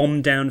destined to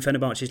bomb down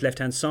Fenerbahce's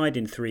left-hand side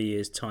in 3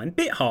 years' time.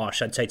 Bit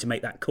harsh, I'd say, to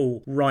make that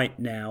call right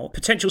now.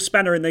 Potential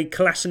spanner in the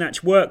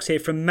Kolasinac works here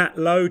from Matt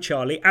Lowe,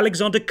 Charlie.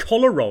 Alexander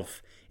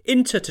Kolarov.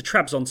 Inter to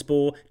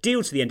Trabzonspor,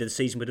 deal to the end of the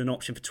season with an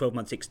option for 12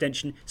 months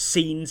extension.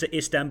 Scenes at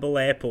Istanbul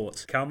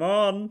airport. Come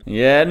on.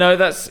 Yeah, no,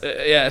 that's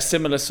a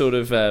similar sort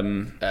of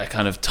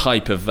kind of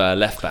type of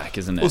left back,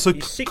 isn't it? Also,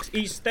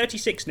 he's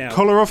 36 now.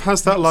 Kolarov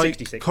has that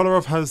 66.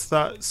 Kolarov has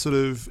that sort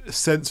of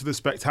sense of the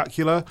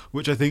spectacular,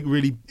 which I think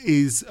really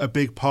is a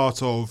big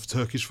part of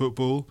Turkish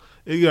football.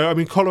 You know, I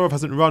mean, Kolarov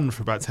hasn't run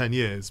for about 10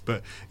 years,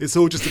 but it's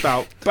all just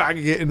about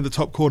banging it into the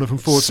top corner from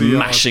 40 yards.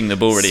 Smashing the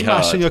ball really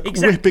hard.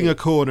 Ripping a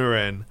corner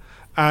in.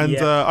 And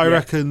I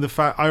reckon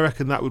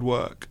that would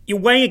work. You're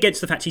weighing against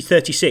the fact he's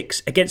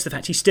 36, against the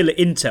fact he's still at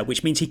Inter,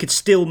 which means he could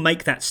still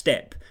make that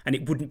step, and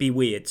it wouldn't be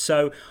weird.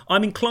 So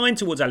I'm inclined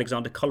towards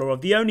Alexander Kolarov.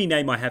 The only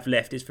name I have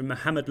left is from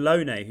Mohamed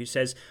Lone, who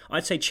says,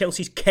 I'd say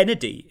Chelsea's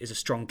Kennedy is a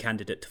strong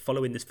candidate to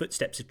follow in the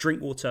footsteps of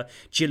Drinkwater,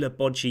 Gilla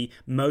Bodji,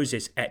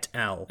 Moses et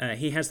al.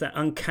 He has that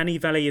uncanny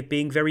valley of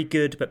being very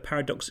good, but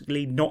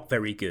paradoxically not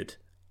very good.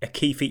 A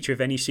key feature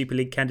of any Super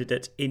League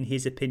candidate, in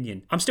his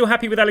opinion. I'm still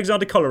happy with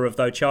Alexander Kolarov,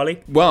 though,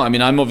 Charlie. Well, I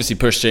mean, I'm obviously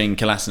pushing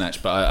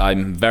Kolasinac, but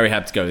I'm very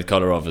happy to go with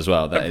Kolarov as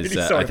well. That is,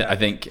 I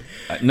think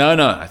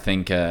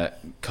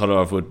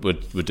Kolarov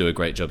would do a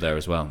great job there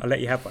as well. I'll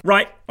let you have one.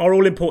 Right, our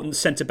all-important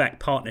centre-back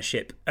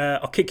partnership.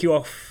 I'll kick you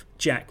off,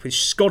 Jack, with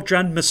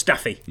Shkodran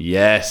Mustafi.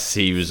 Yes,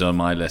 he was on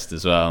my list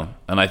as well.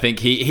 And I think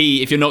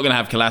he if you're not going to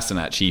have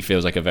Kolasinac, he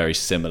feels like a very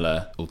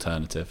similar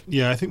alternative.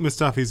 Yeah, I think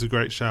Mustafi's a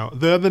great shout.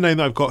 The other name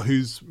that I've got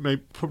who's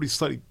probably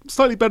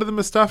slightly better than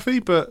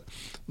Mustafi, but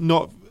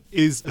not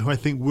is who I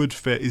think would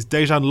fit, is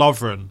Dejan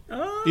Lovren.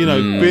 Oh. You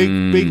know,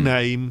 big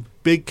name,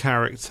 big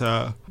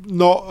character,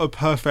 not a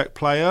perfect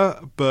player,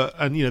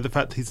 and you know the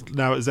fact he's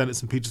now at Zenit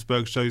St.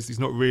 Petersburg shows he's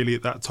not really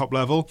at that top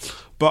level.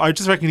 But I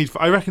reckon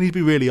he'd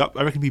be really up.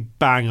 I reckon he'd be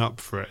bang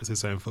up for it, as they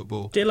say in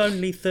football. Still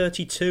only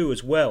 32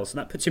 as well, so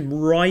that puts him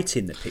right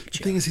in the picture.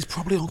 The thing is, he's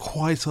probably on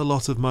quite a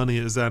lot of money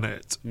at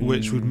Zenit,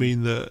 which would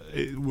mean that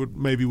it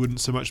wouldn't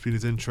so much be in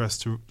his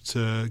interest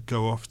to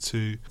go off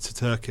to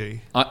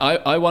Turkey.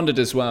 I wondered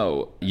as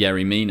well,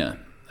 Yerry Mina,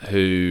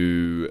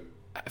 who,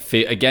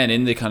 again,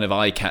 in the kind of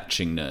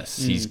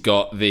eye-catchingness, he's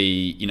got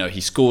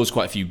he scores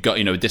quite a few,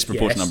 a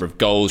disproportionate number of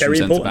goals from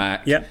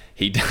centre-back. Yep.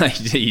 He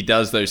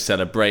does those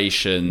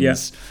celebrations. Yep.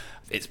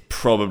 It's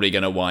probably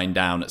going to wind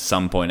down at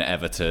some point at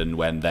Everton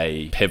when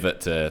they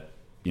pivot to,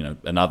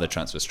 another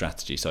transfer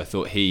strategy. So I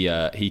thought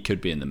he could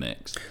be in the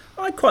mix.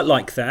 I quite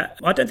like that.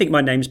 I don't think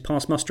my name's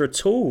passed muster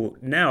at all.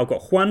 Now I've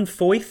got Juan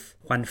Foyth.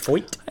 I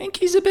think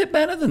he's a bit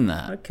better than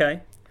that.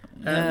 Okay.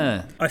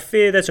 I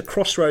fear there's a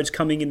crossroads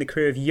coming in the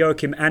career of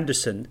Joachim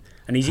Andersen,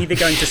 and he's either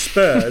going to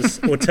Spurs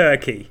or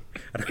Turkey.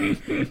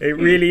 It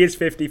really is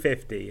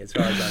 50-50 as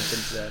far as I'm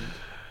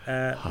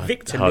concerned.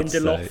 Victor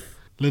Lindelof.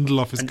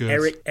 Lindelof is and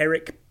good.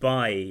 Eric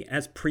Bailly,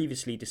 as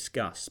previously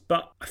discussed.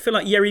 But I feel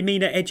like Yerry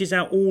Mina edges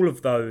out all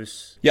of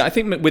those. Yeah, I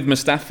think with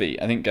Mustafi,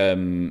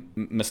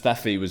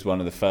 Mustafi was one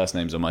of the first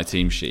names on my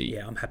team sheet.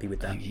 Yeah, I'm happy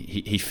with that.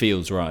 He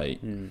feels right.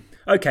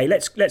 Okay,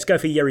 let's go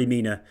for Yerry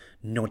Mina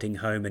nodding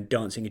home and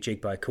dancing a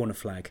jig by a corner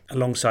flag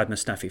alongside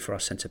Mustafi for our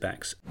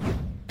centre-backs.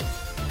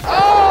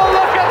 Oh,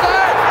 look at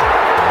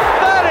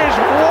that! That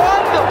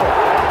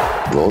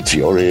is wonderful! Brought to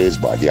your ears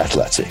by The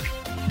Athletic.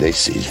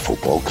 This is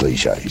Football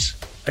Clichés.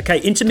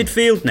 Okay, into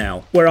midfield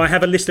now, where I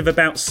have a list of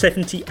about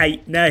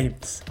 78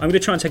 names. I'm going to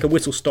try and take a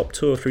whistle-stop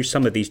tour through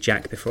some of these,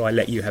 Jack, before I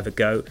let you have a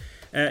go.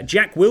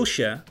 Jack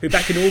Wilshere, who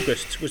back in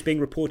August was being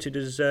reported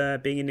as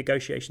being in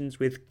negotiations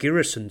with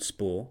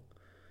Giresunspor.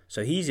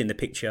 So he's in the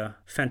picture,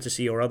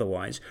 fantasy or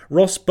otherwise.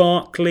 Ross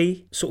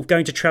Barkley, sort of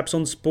going to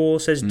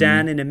Trabzonspor, says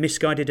Dan, in a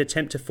misguided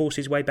attempt to force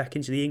his way back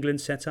into the England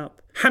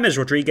setup. James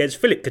Rodriguez,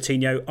 Philip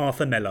Coutinho,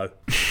 Arthur Melo.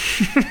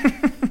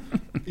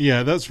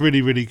 Yeah, that's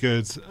really, really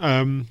good.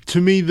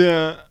 To me,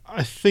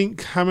 I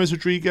think James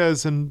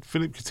Rodriguez and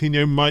Philip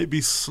Coutinho might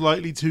be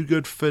slightly too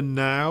good for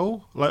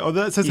now.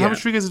 That says James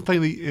Rodriguez is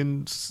playing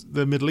in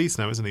the Middle East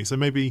now, isn't he? So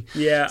maybe,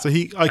 So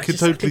I could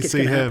totally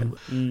see him.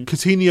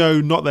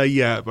 Coutinho not there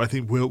yet, but I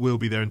think will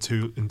be there in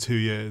 2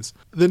 years.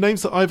 The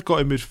names that I've got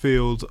in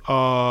midfield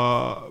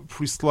are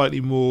probably slightly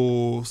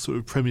more sort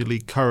of Premier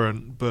League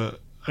current,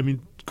 but I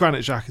mean,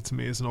 Granit Xhaka to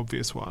me is an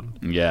obvious one.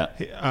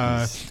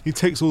 Yeah, he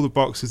ticks all the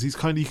boxes. He's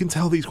you can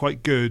tell that he's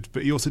quite good,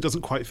 but he also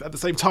doesn't quite. At the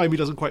same time, he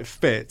doesn't quite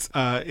fit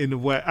in a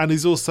way. And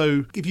he's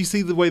also, if you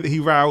see the way that he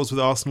rows with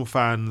Arsenal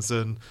fans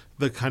and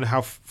the kind of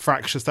how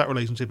fractious that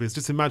relationship is,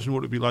 just imagine what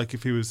it'd be like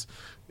if he was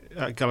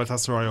at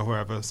Galatasaray or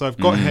wherever. So I've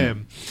got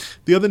him.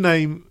 The other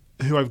name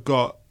who I've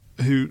got,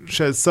 who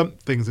shares some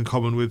things in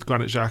common with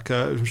Granit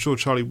Xhaka, I'm sure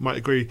Charlie might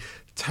agree,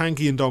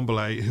 Tanguy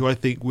Ndombele, who I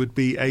think would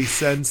be a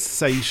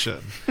sensation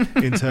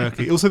in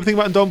Turkey. Also, the thing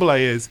about Ndombele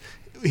is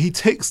he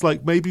ticks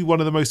like maybe one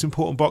of the most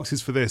important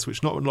boxes for this,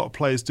 which not a lot of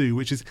players do,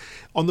 which is,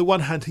 on the one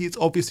hand, he is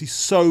obviously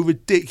so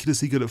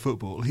ridiculously good at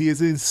football. He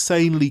is an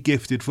insanely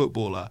gifted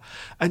footballer.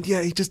 And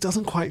yet he just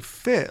doesn't quite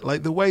fit.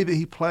 Like the way that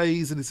he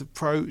plays and his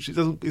approach,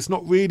 it's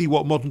not really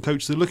what modern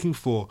coaches are looking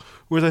for.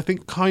 Whereas I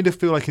kind of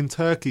feel like in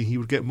Turkey he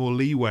would get more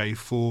leeway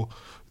for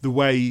the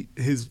way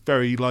his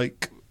very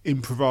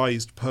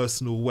improvised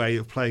personal way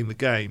of playing the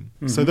game.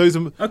 So those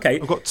are okay.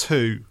 I've got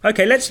 2.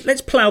 Okay,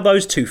 let's plough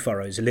those 2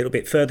 furrows a little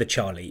bit further,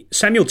 Charlie.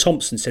 Samuel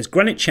Thompson says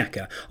Granit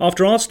Xhaka,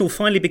 after Arsenal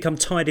finally become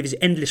tired of his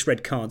endless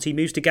red cards, he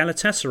moves to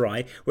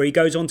Galatasaray, where he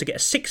goes on to get a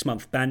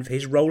 6-month ban for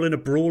his role in a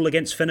brawl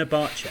against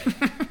Fenerbahce.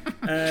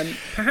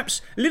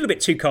 Perhaps a little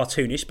bit too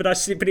cartoonish, but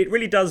it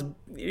really does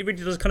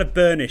kind of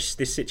burnish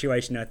this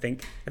situation. I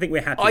think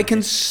we're happy. I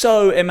can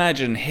so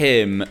imagine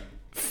him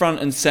front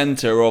and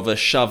centre of a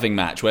shoving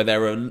match where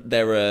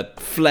there are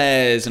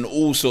flares and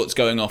all sorts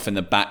going off in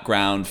the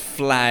background,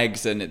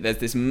 flags, and there's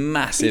this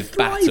massive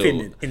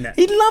battle. In that.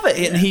 He'd love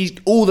it, and he's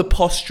all the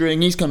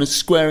posturing. He's kind of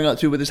squaring up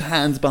to it with his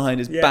hands behind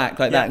his back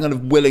like that, kind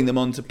of willing them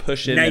on to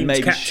push in and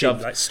maybe captain,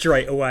 shove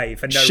straight away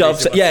for no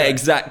reason. Yeah,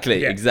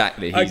 exactly. He's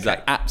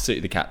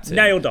absolutely the captain.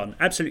 Nailed on,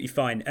 absolutely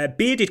fine.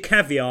 Bearded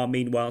Caviar,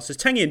 meanwhile, says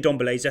Tanguy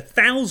Ndombele is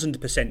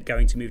 1,000%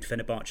 going to move to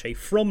Fenerbahce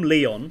from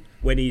Lyon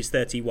when he's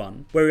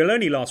 31, where he'll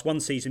only last one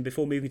season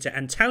before moving to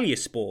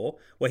Antalyaspor,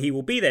 where he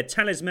will be their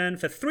talisman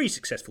for 3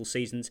 successful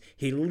seasons.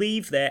 He'll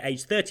leave there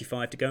aged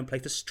 35 to go and play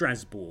for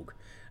Strasbourg.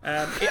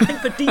 I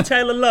think for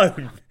detail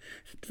alone,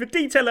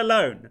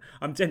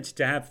 I'm tempted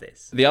to have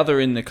this. The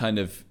other in the kind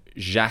of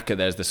Xhaka,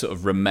 there's the sort of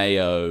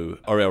Oriol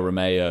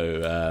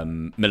Romeo,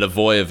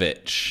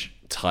 Milivojevic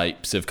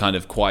types of kind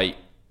of quite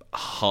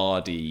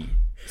hardy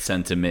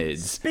centre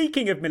mids.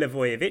 Speaking of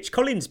Milivojevic,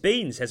 Collins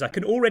Bean says, I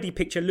can already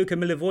picture Luka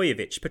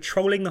Milivojevic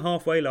patrolling the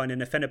halfway line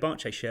in a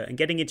Fenerbahce shirt and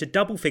getting into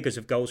double figures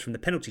of goals from the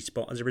penalty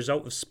spot as a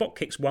result of spot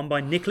kicks won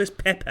by Nicolas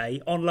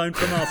Pepe on loan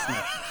from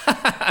Arsenal.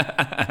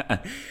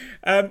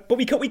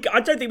 But I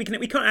don't think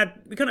we can't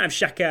have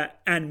Xhaka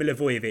and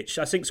Milivojevic.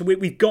 I think so.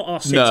 We've got our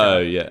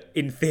sitter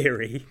in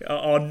theory,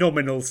 our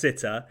nominal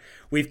sitter.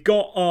 We've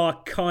got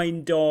our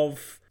kind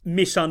of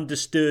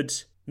misunderstood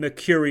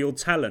mercurial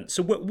talent.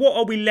 So what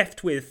are we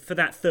left with for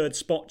that third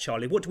spot,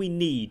 Charlie? What do we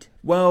need?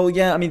 Well,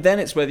 yeah, I mean, then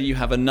it's whether you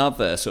have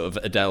another sort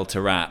of Adel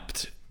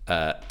Taarabt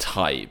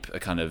type, a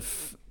kind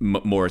of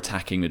more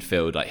attacking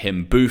midfield like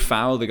him.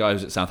 Boufal, the guy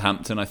who's at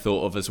Southampton, I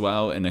thought of as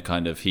well, in a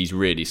kind of, he's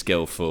really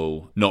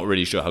skillful, not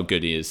really sure how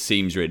good he is,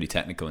 seems really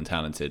technical and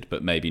talented,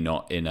 but maybe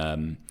not in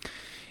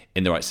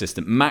the right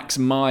system. Max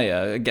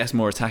Meyer, I guess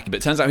more attacking, but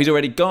it turns out he's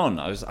already gone.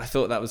 I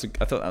thought that was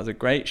a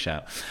great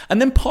shout.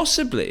 And then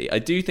possibly, I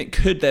do think,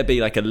 could there be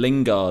like a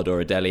Lingard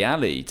or a Dele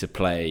Alli to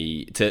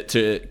play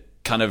to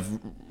kind of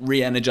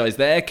re-energise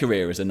their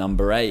career as a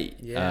number 8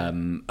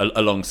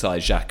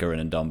 alongside Xhaka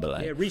and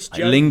Ndombele. Yeah, Reece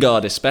Jones.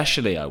 Lingard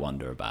especially, I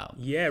wonder about.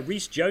 Yeah,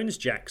 Reece Jones,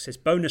 Jack, says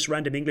bonus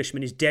random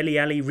Englishman is Dele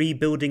Alli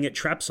rebuilding at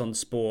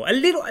Trabzonspor. A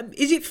little,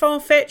 is it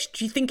far-fetched?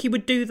 Do you think he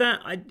would do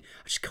that? I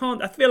just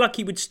can't. I feel like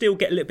he would still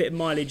get a little bit of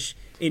mileage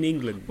in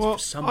England. Well,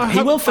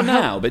 he will for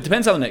now, but it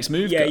depends how the next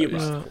move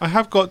goes.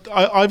 I've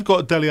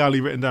got Dele Alli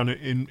written down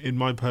in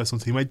my personal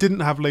team. I didn't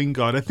have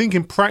Lingard. I think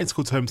in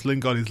practical terms,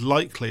 Lingard is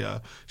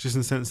likelier, just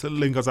in the sense that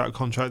Lingard's out of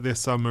contract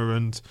this summer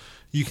and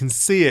you can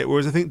see it,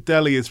 whereas I think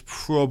Dele is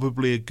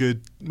probably a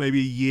good maybe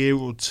a year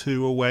or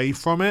 2 away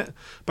from it.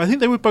 But I think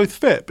they would both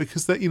fit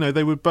because they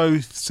would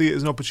both see it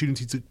as an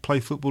opportunity to play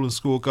football and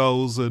score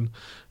goals, and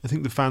I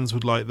think the fans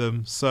would like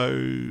them. So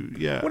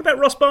yeah. What about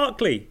Ross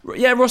Barkley?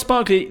 Yeah, Ross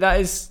Barkley,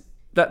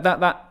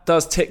 that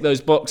does tick those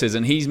boxes,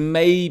 and he's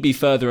maybe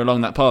further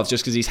along that path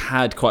just because he's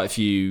had quite a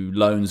few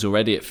loans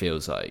already, it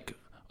feels like.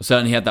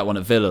 Certainly he had that one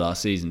at Villa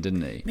last season,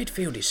 didn't he?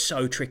 Midfield is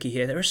so tricky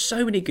here. There are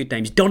so many good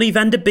names. Donny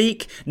van der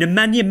Beek,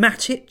 Nemanja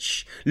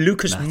Matic,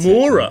 Lucas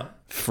Moura.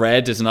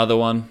 Fred is another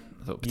one.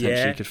 I thought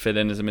potentially could fit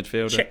in as a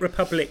midfielder. Czech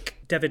Republic,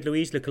 David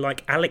Luiz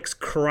lookalike Alex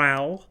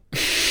Kral.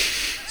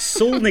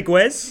 Saul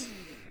Niguez.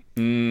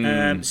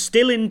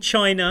 Still in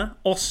China,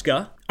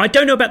 Oscar. I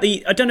don't know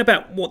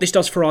about what this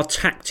does for our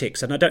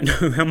tactics, and I don't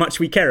know how much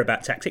we care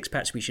about tactics.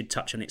 Perhaps we should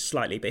touch on it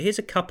slightly. But here's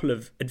a couple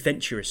of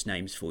adventurous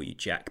names for you,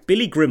 Jack.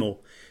 Billy Grimmel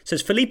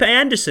says Felipe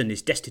Anderson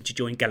is destined to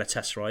join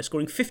Galatasaray,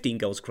 scoring 15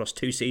 goals across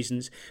 2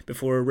 seasons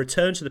before a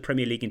return to the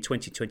Premier League in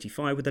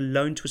 2025 with a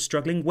loan to a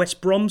struggling West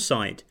Brom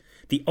side.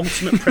 The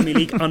ultimate Premier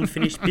League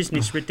unfinished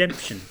business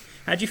redemption.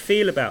 How do you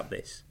feel about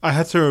this? I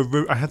had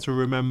to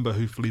remember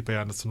who Felipe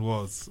Anderson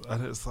was,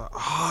 and it's like,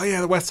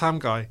 the West Ham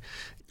guy.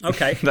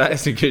 Okay. That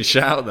is a good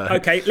shout, though.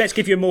 Okay, let's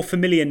give you a more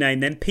familiar name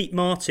then. Pete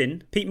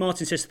Martin. Pete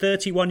Martin says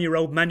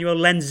 31-year-old Manuel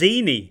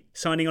Lanzini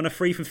signing on a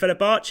free from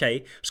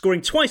Fenerbahce,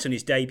 scoring twice on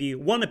his debut,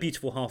 won a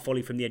beautiful half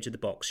volley from the edge of the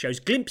box, shows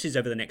glimpses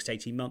over the next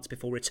 18 months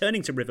before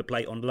returning to River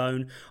Plate on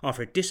loan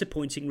after a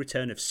disappointing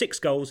return of 6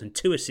 goals and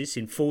 2 assists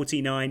in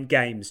 49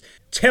 games.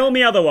 Tell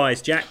me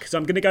otherwise, Jack, because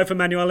I'm going to go for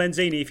Manuel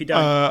Lanzini if you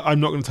don't. I'm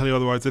not going to tell you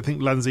otherwise. I think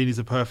Lanzini's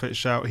a perfect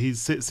shout. He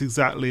sits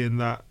exactly in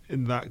that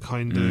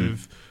kind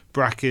of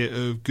bracket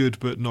of good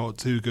but not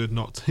too good.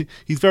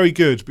 He's very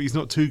good, but he's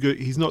not too good.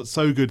 He's not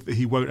so good that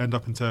he won't end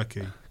up in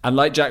Turkey. And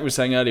like Jack was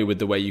saying earlier, with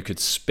the way you could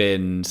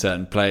spin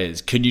certain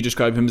players, can you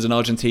describe him as an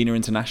Argentina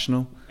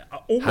international?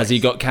 Almost. Has he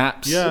got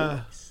caps?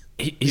 Yeah.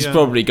 He's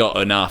probably got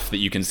enough that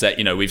you can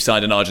say, we've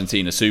signed an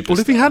Argentina superstar. Well,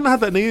 if he hadn't had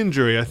that knee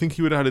injury, I think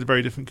he would have had a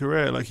very different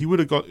career. Like, he would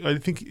have got, I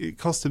think it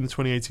cost him the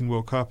 2018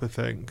 World Cup, I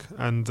think.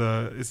 And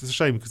it's a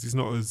shame because he's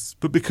not as,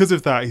 but because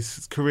of that,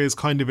 his career's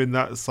kind of in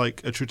that, it's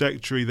like a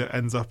trajectory that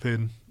ends up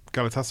in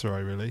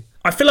Galatasaray, really.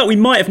 I feel like we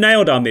might have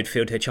nailed our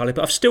midfield here, Charlie,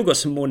 but I've still got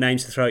some more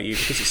names to throw at you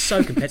because it's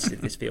so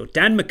competitive, this field.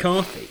 Dan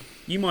McCarthy.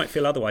 You might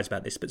feel otherwise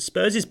about this, but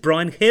Spurs'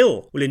 Brian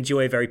Hill will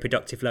enjoy a very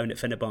productive loan at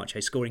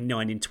Fenerbahce, scoring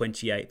 9 in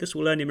 28. This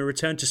will earn him a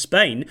return to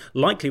Spain,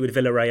 likely with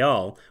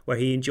Villarreal, where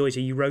he enjoys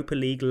a Europa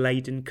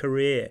League-laden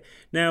career.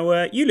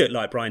 Now, you look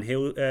like Brian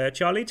Hill,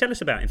 Charlie. Tell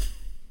us about him.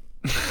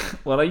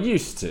 Well, I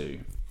used to.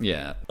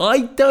 Yeah, I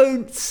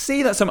don't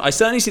see that. I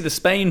certainly see the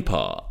Spain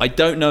part. I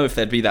don't know if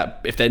there'd be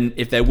that,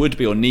 if there would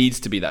be or needs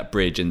to be that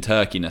bridge in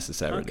Turkey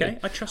necessarily. Okay,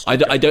 I trust you.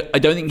 I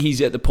don't think he's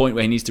at the point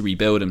where he needs to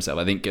rebuild himself.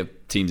 I think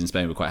teams in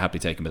Spain were quite happy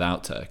to take him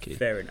without Turkey.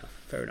 Fair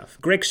enough.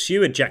 Greg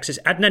Seward, Jack, says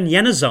Adnan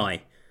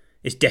Januzaj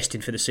is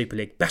destined for the Super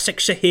League. Basak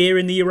Shahir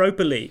in the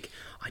Europa League.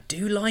 I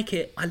do like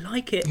it. I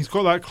like it. He's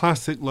got that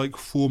classic, like,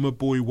 former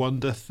boy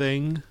wonder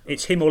thing.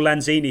 It's him or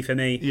Lanzini for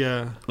me.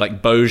 Yeah.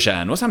 Like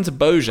Bojan. What's happened to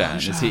Bojan?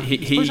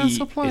 Bojan's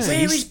still playing.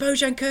 Where is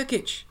Bojan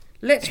Kirkic?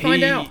 Let's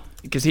find out.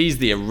 Because he's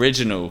the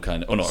original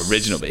kind of, or not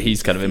original, but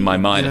he's kind of in my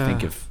mind, I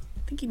think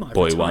he might have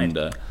boy retired.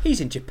 Wonder. He's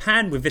in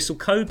Japan with Vissel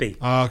Kobe.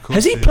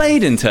 Has he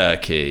played in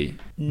Turkey?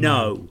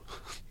 No.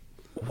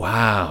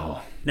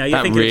 Wow. No,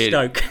 you're thinking of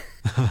Stoke.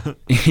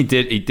 He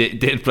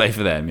did play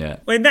for them, yeah.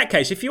 Well, in that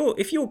case, if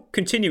you're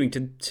continuing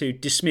to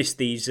dismiss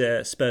these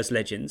Spurs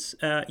legends,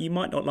 you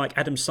might not like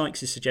Adam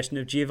Sykes' suggestion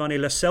of Giovanni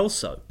Lo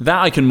Celso.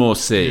 That I can more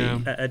see.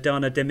 At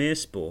Adana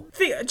Demirspor.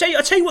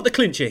 I'll tell you what the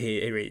clincher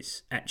here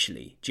is,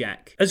 actually,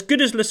 Jack. As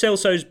good as Lo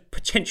Celso's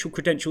potential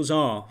credentials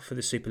are for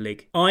the Super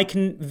League, I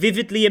can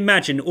vividly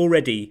imagine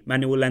already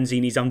Manuel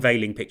Lanzini's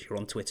unveiling picture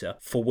on Twitter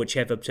for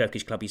whichever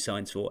Turkish club he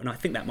signs for, and I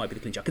think that might be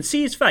the clincher. I can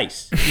see his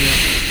face.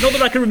 Not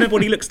that I can remember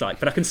what he looks like,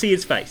 but I can see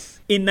his face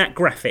in that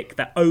graphic,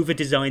 that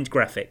over-designed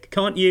graphic.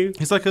 Can't you?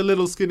 He's like a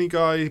little skinny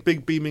guy,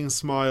 big beaming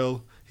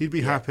smile. He'd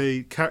be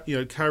happy,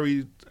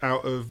 carried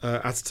out of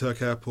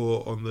Ataturk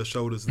Airport on the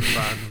shoulders of the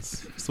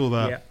fans. Saw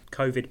that. Yeah,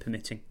 COVID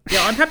permitting.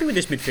 Yeah, I'm happy with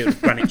this midfield of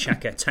Granit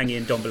Xhaka,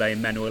 Tanguy Ndombele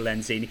and Manuel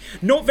Lanzini.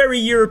 Not very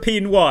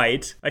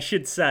European-wide, I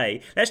should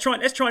say. Let's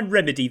try and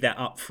remedy that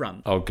up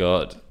front. Oh,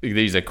 God.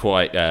 These are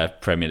quite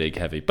Premier League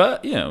heavy.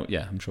 But, yeah,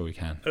 I'm sure we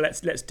can.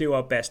 Let's do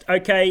our best.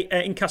 Okay,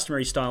 in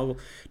customary style,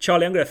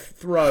 Charlie, I'm going to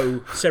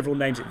throw several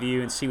names at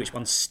you and see which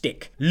ones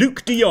stick.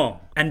 Luke de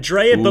Jong,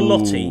 Andrea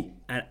Belotti,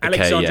 and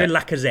Alexandre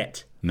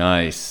Lacazette.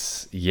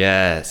 Nice.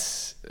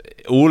 Yes.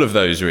 All of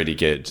those really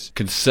good.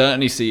 Can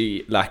certainly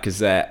see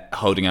Lacazette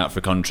holding out for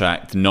a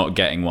contract, not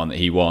getting one that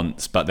he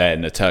wants, but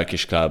then a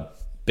Turkish club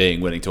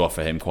being willing to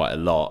offer him quite a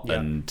lot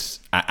and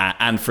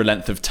for a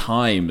length of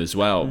time as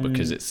well,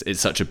 because it's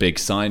such a big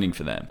signing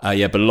for them.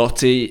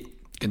 Belotti,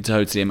 can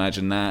totally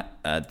imagine that.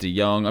 De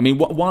Jong. I mean,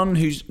 one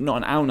who's not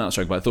an out-and-out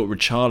striker, but I thought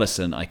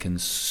Richarlison, I can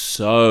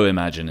so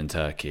imagine in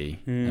Turkey.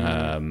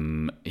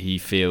 He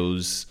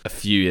feels a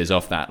few years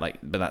off that,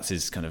 but that's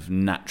his kind of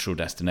natural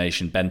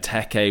destination.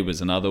 Benteke was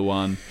another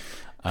one.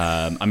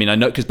 I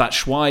know because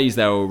Batshuayi's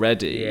there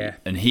already,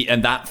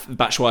 and that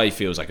Batshuayi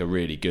feels like a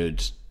really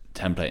good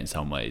template in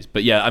some ways.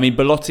 But yeah, I mean,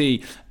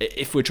 Belotti,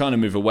 if we're trying to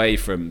move away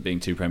from being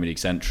too Premier League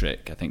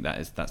centric, I think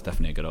that's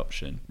definitely a good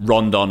option.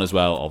 Rondon as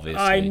well,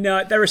 obviously. I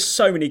know, there are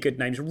so many good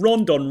names.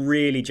 Rondon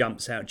really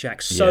jumps out,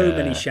 Jack. So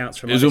many shouts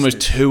from it was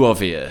almost too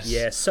obvious.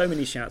 Yeah, so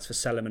many shouts for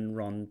Salomon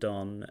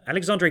Rondon.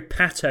 Alexandre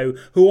Pato,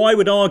 who I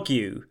would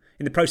argue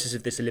in the process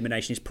of this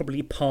elimination is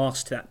probably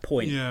past that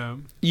point.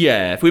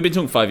 Yeah, if we'd been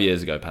talking 5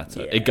 years ago,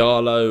 Pato.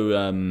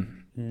 Igalo,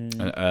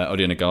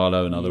 Odion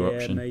Igalo, another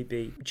option. Yeah,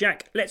 maybe.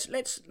 Jack, let's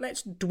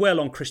dwell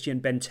on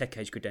Christian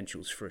Benteke's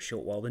credentials for a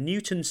short while. The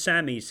Newton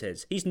Sammy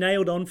says he's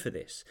nailed on for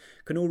this.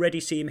 Can already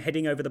see him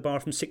heading over the bar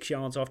from 6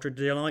 yards after a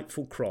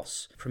delightful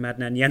cross from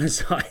Adnan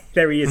Januzaj.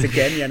 There he is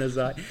again,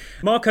 Januzaj.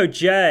 Marco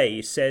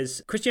J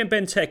says, Christian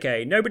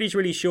Benteke, nobody's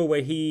really sure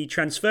where he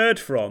transferred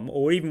from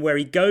or even where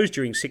he goes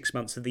during 6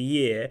 months of the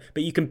year,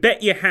 but you can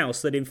bet your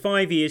house that in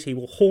 5 years he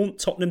will haunt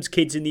Tottenham's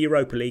kids in the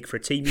Europa League for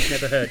a team you've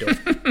never heard of,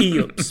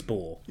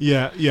 Eyüpspor.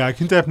 Yeah, I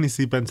can definitely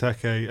see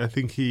Benteke. I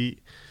think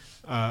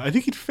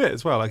he'd fit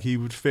as well. Like, he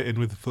would fit in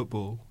with the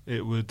football.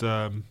 It would,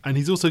 and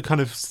he's also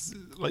kind of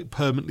like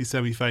permanently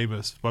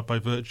semi-famous by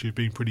virtue of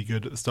being pretty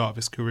good at the start of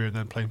his career and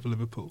then playing for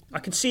Liverpool. I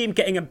can see him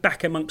getting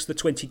back amongst the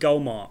 20-goal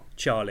mark,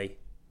 Charlie,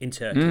 in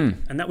Turkey,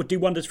 and that would do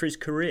wonders for his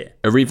career.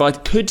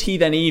 Could he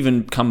then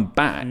even come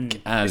back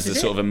as a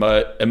sort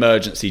of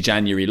emergency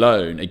January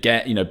loan?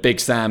 Again, Big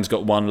Sam's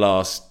got one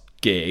last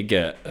gig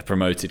at a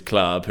promoted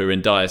club who are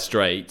in dire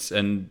straits,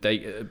 and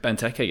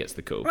Benteke gets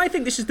the call. I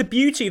think this is the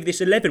beauty of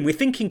this 11. We're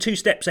thinking 2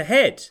 steps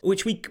ahead,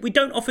 which we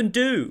don't often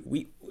do.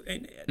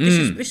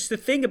 This is the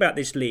thing about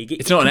this league.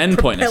 It's not an end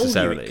point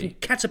necessarily. It can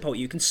catapult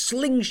you, it can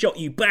slingshot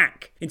you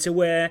back into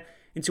where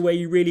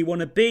you really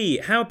want to be.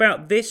 How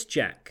about this,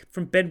 Jack,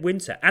 from Ben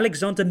Winter?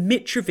 Alexander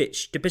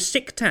Mitrovic to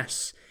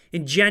Besiktas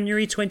in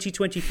January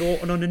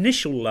 2024 on an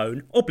initial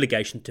loan,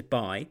 obligation to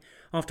buy,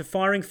 after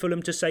firing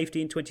Fulham to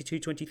safety in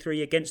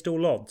 22-23 against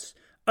all odds,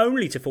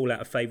 only to fall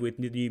out of favour with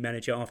the new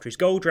manager after his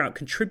goal drought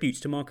contributes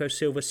to Marco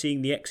Silva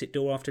seeing the exit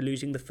door after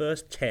losing the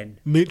first 10.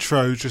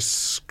 Mitro just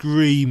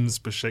screams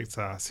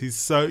Besiktas. He's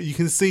so, you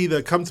can see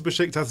the Come to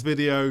Besiktas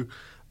video.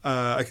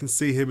 I can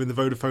see him in the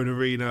Vodafone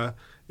Arena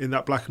in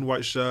that black and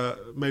white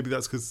shirt. Maybe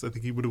that's because I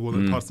think he would have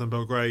worn at Partizan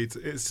Belgrade.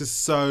 It's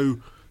just so...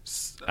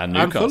 And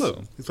Newcastle.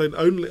 Fulham. He's playing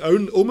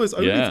almost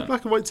only for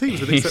black and white teams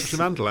with the exception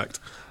of Anderlecht.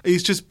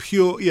 He's just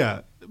pure,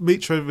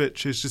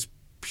 Mitrovic is just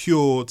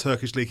pure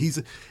Turkish league.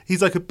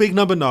 He's like a big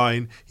number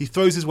 9. He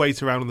throws his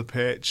weight around on the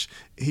pitch.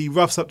 He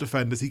roughs up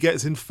defenders. He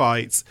gets in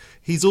fights.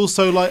 He's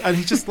also and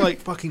he just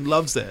fucking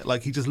loves it.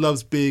 Like, he just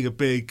loves being a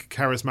big,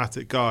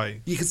 charismatic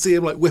guy. You can see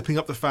him whipping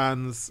up the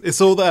fans. It's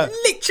all there.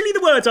 Literally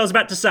the words I was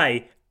about to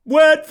say.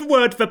 Word for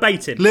word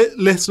verbatim.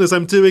 Listeners,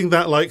 I'm doing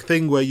that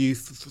thing where you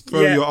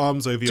throw your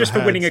arms over your head just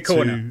for winning a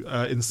corner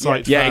to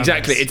incite Yeah, fans.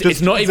 exactly. It's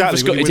not even for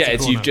Scotland.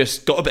 You've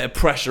just got a bit of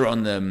pressure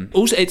on them.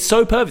 Also, it's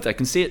so perfect. I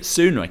can see it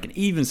sooner. I can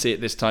even see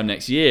it this time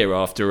next year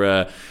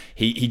after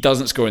he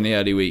doesn't score in the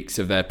early weeks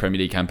of their Premier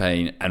League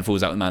campaign and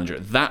falls out with the manager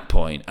at that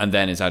point, and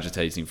then is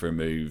agitating for a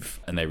move,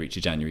 and they reach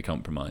a January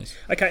compromise.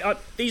 Okay,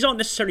 these aren't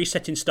necessarily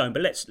set in stone,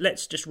 but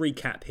let's just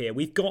recap here.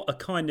 We've got a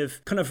kind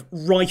of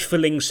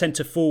rifling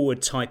centre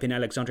forward type in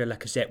Alexandre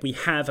Lacazette. We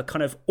have a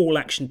kind of all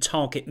action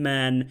target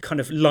man, kind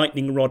of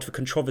lightning rod for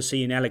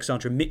controversy in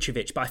Alexander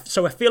Mitrovic.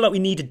 So I feel like we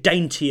need a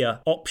daintier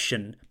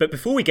option. But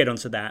before we get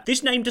onto that,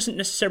 this name doesn't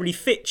necessarily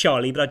fit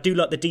Charlie, but I do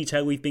like the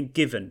detail we've been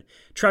given.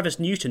 Travis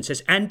Newton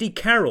says Andy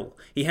Carroll.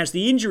 He has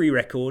the injury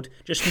record,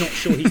 just not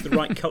sure he's the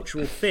right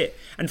cultural fit.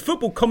 And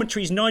Football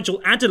Commentary's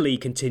Nigel Adderley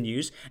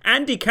continues,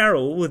 Andy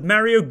Carroll with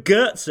Mario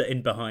Götze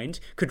in behind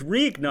could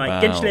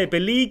reignite Gençler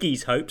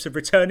Birliği's hopes of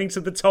returning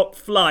to the top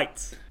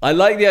flight. I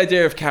like the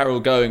idea of Carroll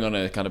going on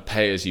a kind of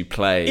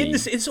pay-as-you-play in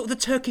sort of the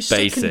Turkish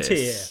basis. Second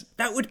tier.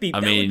 That would be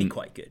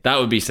quite good. That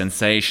would be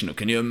sensational.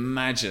 Can you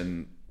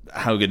imagine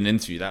how good an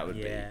interview that would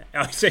be?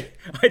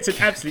 It's an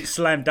absolute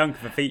slam dunk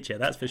of a feature,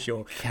 that's for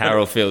sure.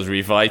 Carroll feels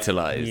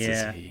revitalised.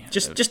 Yeah,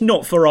 just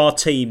not for our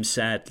team,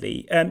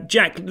 sadly.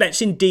 Jack,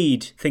 let's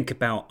indeed think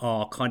about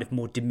our kind of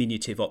more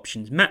diminutive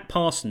options. Matt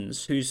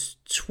Parsons, whose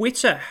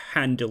Twitter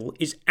handle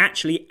is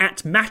actually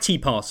at Matty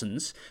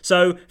Parsons.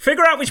 So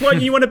figure out which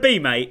one you want to be,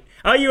 mate.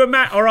 Are you a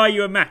Matt or are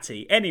you a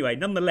Matty? Anyway,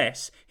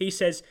 nonetheless, he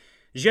says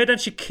Xherdan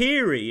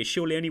Shaqiri is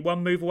surely only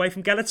one move away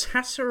from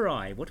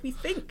Galatasaray. What do we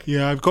think?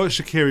 Yeah, I've got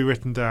Shaqiri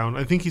written down.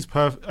 I think he's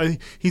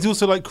perfect. He's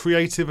also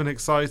creative and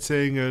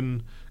exciting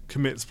and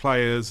commits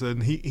players,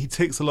 and he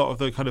ticks a lot of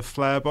the kind of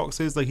flair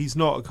boxes. He's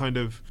not a kind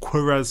of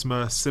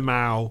Quaresma,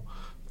 Simao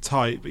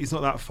type, but he's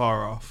not that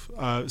far off.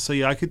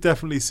 I could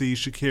definitely see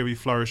Shaqiri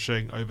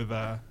flourishing over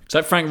there.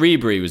 So Frank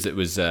Ribery was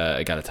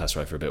at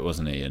Galatasaray for a bit,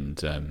 wasn't he?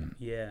 And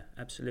yeah,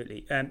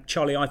 absolutely.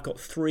 Charlie, I've got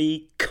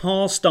 3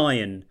 cast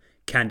iron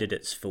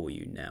candidates for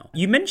you now.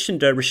 You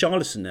mentioned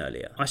Richarlison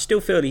earlier. I still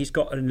feel that he's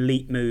got an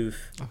elite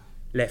move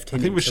left in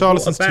him. I think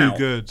Richarlison's too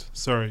good.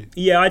 Sorry.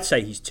 Yeah, I'd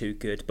say he's too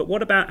good. But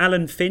what about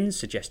Alan Finn's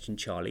suggestion,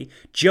 Charlie?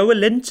 Joe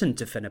Linton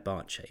to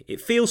Fenerbahce.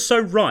 It feels so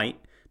right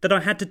that I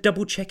had to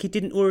double check he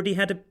didn't already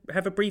have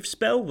a brief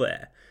spell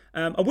there.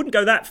 I wouldn't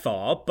go that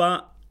far,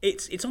 but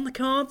It's on the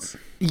cards.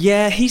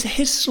 Yeah,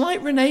 his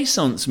slight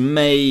renaissance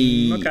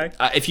may. Okay.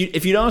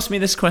 If you'd asked me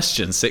this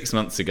question 6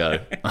 months ago,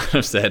 I'd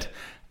have said,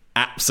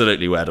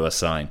 absolutely, where do I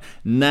sign?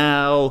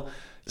 Now,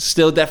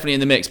 still definitely in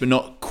the mix, but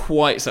not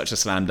quite such a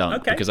slam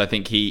dunk, because I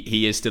think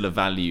he is still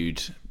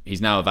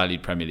he's now a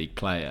valued Premier League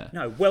player.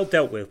 No, well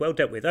dealt with.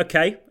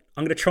 Okay,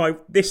 I'm going to try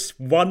this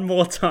one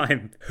more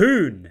time.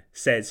 Hoon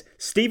says,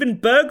 Steven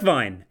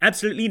Bergwijn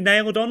absolutely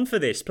nailed on for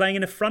this, playing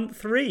in a front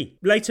three.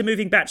 Later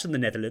moving back to the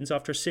Netherlands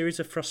after a series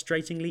of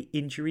frustratingly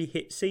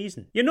injury-hit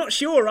season. You're not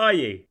sure, are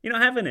you? You're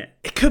not having it?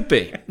 It could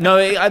be. No,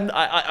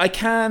 I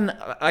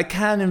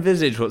can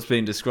envisage what's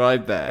being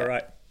described there. All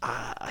right.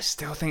 I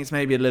still think it's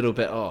maybe a little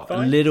bit off.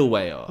 Fine. A little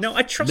way off. No,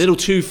 I trust. A little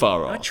too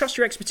far off. I trust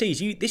your expertise.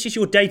 This is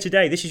your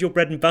day-to-day. This is your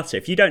bread and butter.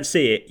 If you don't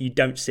see it, you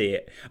don't see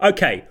it.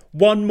 Okay,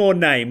 one more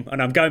name,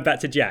 and I'm going back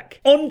to Jack.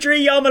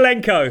 Andriy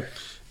Yarmolenko.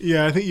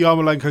 Yeah, I think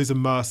Yarmolenko's a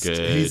must. Good.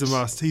 He's a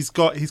must. He's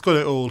got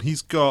it all.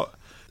 He's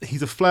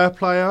a flair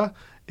player.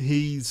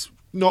 He's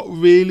not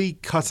really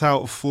cut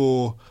out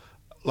for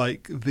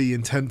like the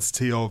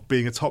intensity of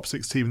being a top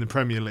 6 team in the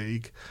Premier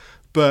League.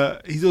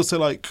 But he's also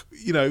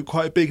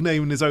quite a big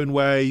name in his own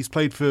way. He's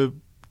played for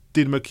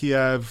Dynamo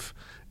Kiev.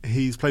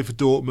 He's played for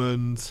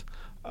Dortmund.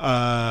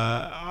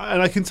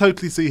 And I can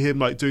totally see him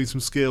doing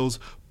some skills,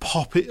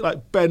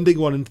 bending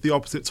one into the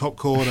opposite top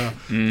corner,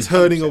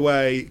 turning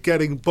away,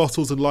 getting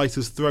bottles and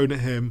lighters thrown at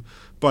him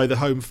by the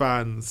home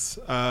fans,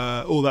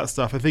 all that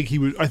stuff. I think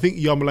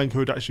Yarmolenko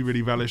would actually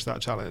really relish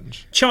that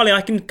challenge. Charlie,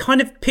 I can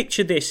kind of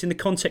picture this in the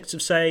context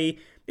of, say,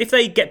 if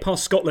they get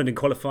past Scotland and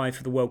qualify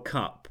for the World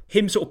Cup,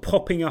 him sort of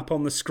popping up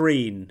on the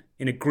screen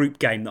in a group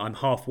game that I'm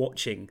half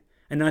watching.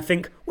 And I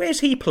think,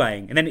 where's he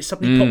playing? And then it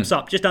suddenly pops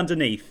up just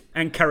underneath,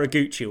 and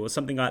Karaguchi or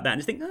something like that.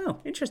 And I think, oh,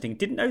 interesting,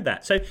 didn't know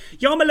that. So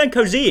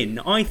Yarmolenko's in,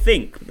 I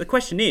think. The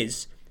question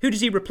is, who does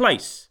he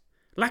replace?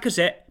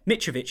 Lacazette,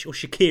 Mitrovic or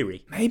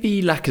Shaqiri?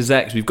 Maybe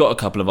Lacazette, 'cause we've got a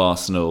couple of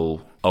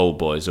Arsenal old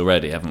boys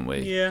already, haven't we?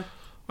 Yeah.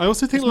 I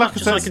also think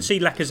Lacazette. I can see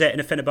Lacazette in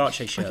a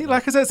Fenerbahce shirt. I think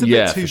Lacazette's a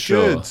bit too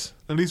good,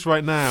 at least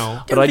right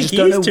now. But I just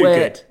don't know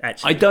where.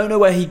 I don't know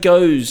where he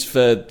goes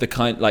for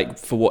the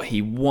for what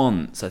he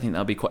wants. I think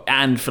that'll be quite,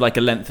 and for a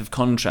length of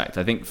contract.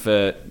 I think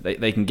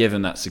they can give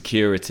him that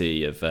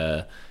security of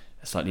a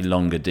slightly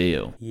longer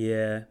deal.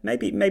 Yeah,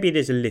 maybe it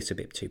is a little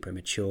bit too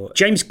premature.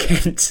 James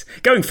Kent,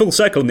 going full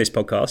circle on this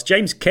podcast,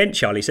 James Kent,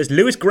 Charlie, says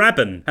Lewis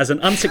Graben has an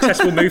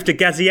unsuccessful move to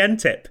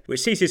Gaziantep, which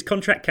sees his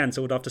contract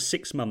cancelled after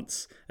 6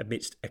 months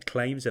amidst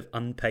claims of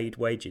unpaid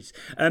wages.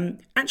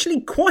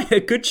 Actually, quite a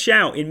good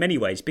shout in many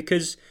ways,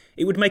 because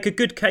it would make a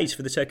good case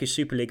for the Turkish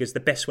Super League as the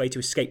best way to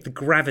escape the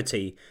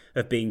gravity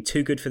of being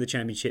too good for the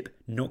Championship,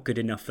 not good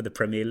enough for the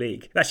Premier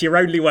League. That's your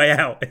only way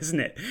out, isn't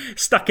it?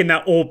 Stuck in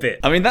that orbit.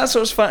 I mean, that's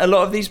what's fun. A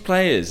lot of these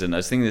players, and I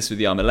was thinking this with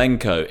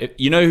Yarmolenko,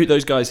 you know who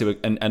those guys who are,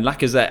 and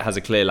Lacazette has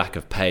a clear lack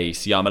of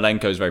pace.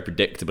 Yarmolenko is very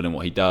predictable in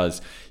what he does.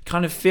 You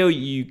kind of feel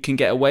you can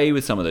get away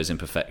with some of those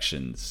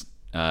imperfections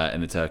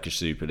in the Turkish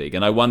Super League.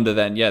 And I wonder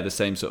then, the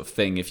same sort of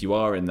thing if you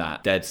are in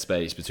that dead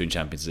space between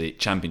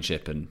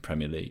Championship and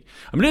Premier League.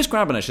 I mean, Lewis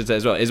Graben, I should say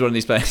as well, is one of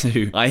these players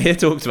who I hear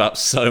talked about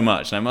so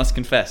much, and I must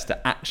confess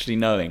to actually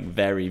knowing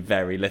very,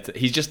 very little.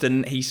 He's just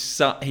he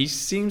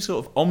seems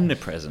sort of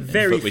omnipresent.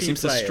 Very few he seems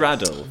players. to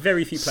straddle.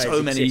 Very few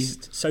players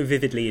exist so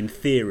vividly in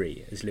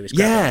theory as Lewis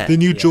Graben. Yeah. The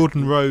new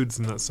Jordan Rhodes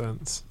in that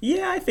sense.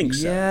 Yeah, I think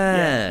so.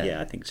 Yeah,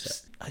 I think so.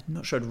 I'm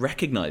not sure I'd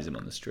recognise him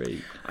on the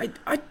street.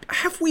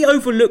 Have we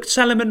overlooked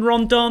Salomon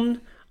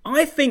Rondon?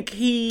 I think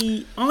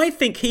he and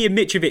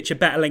Mitrovic are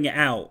battling it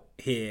out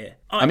here.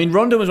 I mean,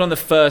 Rondon was one of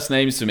the first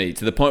names for me,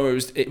 to the point where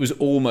it was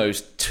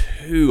almost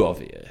too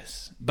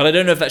obvious. But I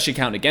don't know if that should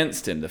count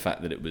against him, the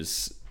fact that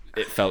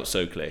it felt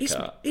so clear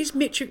cut.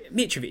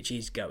 Mitrovic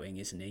is going,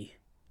 isn't he?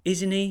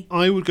 Isn't he?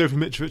 I would go for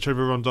Mitrovic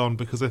over Rondon,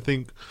 because I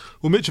think,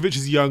 Mitrovic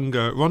is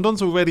younger.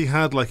 Rondon's already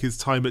had his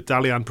time at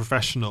Dalian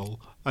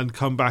Professional and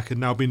come back and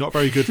now be not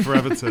very good for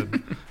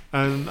Everton.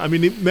 And I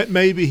mean,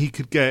 maybe he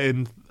could get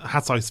in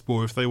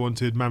Hatayspor if they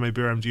wanted Mame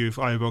Birame-Diouf,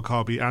 Ayoub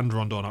El-Kaabi and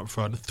Rondon up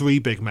front, 3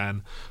 big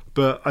men.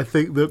 But I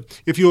think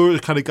that if you're a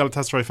kind of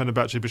Galatasaray,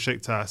 Fenerbahce,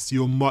 Besiktas,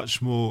 you're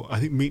much more. I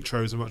think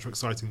Mitro is a much more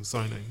exciting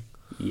signing.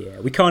 Yeah,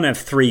 we can't have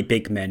 3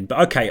 big men, but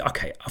okay.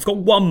 I've got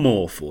one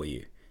more for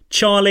you,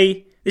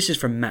 Charlie. This is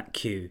from Matt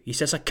Q. He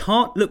says, I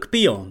can't look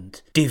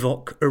beyond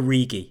Divock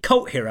Origi.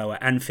 Cult hero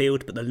at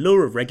Anfield, but the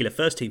lure of regular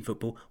first-team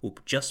football will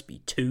just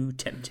be too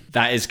tempting.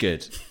 That is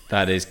good.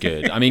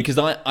 I mean, because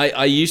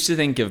I used to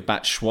think of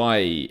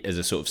Batshuayi as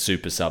a sort of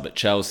super sub at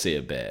Chelsea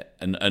a bit.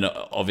 And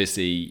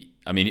obviously,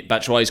 I mean,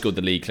 Batshuayi scored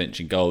the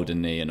league-clinching goal,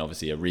 didn't he? And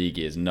obviously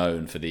Origi is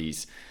known for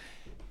these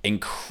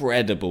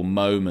incredible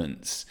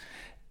moments.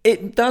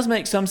 It does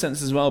make some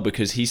sense as well,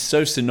 because he's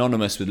so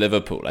synonymous with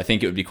Liverpool. I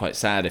think it would be quite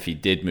sad if he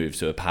did move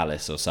to a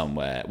Palace or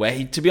somewhere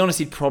where to be honest,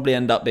 he'd probably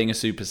end up being a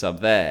super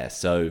sub there.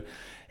 So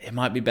it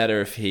might be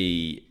better if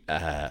he,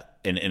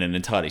 in an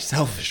entirely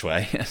selfish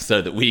way,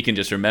 so that we can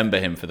just remember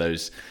him for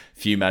those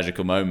few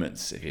magical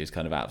moments, if he was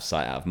kind of out of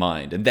sight, out of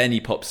mind. And then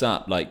he pops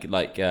up like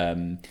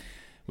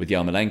with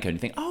Yarmolenko, and you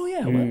think, oh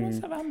yeah, what's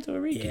that happened to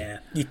Origi? Yeah,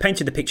 you've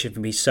painted the picture for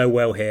me so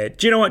well here.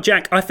 Do you know what,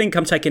 Jack? I think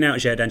I'm taking out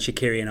Xherdan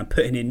Shaqiri and I'm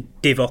putting in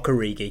Divock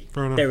Origi.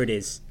 There it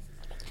is.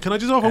 Can I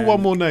just offer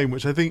one more name,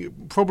 which I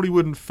think probably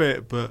wouldn't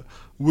fit, but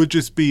would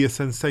just be a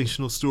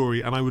sensational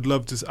story, and I would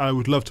love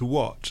to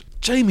watch?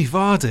 Jamie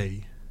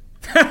Vardy.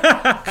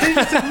 Can you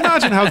just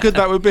imagine how good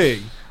that would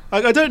be?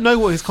 I don't know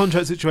what his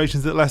contract situation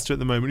is at Leicester at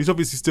the moment. He's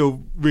obviously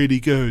still really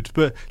good,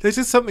 but there's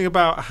just something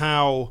about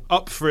how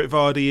up for it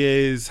Vardy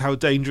is, how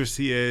dangerous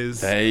he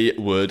is. They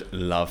would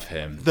love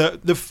him.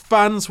 The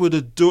fans would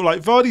adore.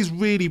 Like, Vardy's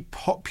really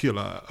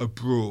popular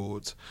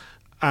abroad.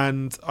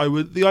 And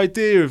the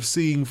idea of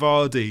seeing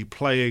Vardy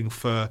playing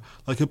for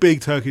like a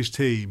big Turkish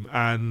team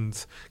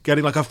and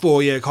getting like a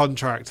 4-year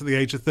contract at the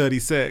age of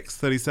 36,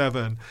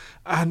 37,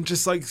 and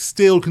just like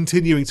still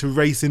continuing to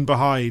race in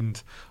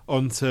behind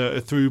onto a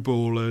through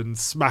ball and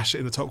smash it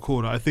in the top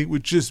corner, I think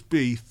would just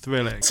be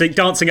thrilling. So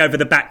dancing over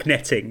the back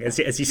netting as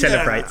he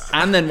celebrates.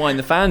 And then wind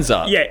the fans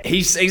up. Yeah.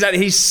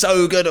 He's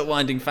so good at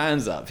winding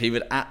fans up. He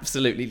would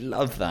absolutely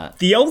love that.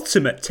 The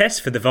ultimate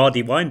test for the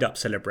Vardy wind-up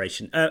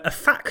celebration. A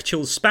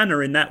factual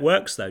spanner in that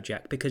works, though,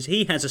 Jack, because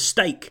he has a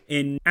stake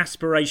in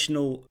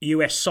aspirational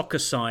US soccer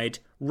side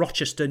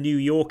Rochester, New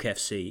York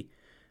FC.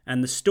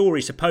 And the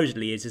story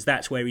supposedly is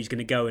that's where he's going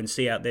to go and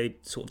see out the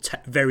sort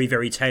of very,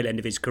 very tail end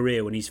of his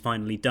career when he's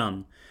finally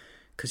done.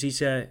 Because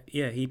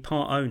he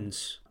part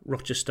owns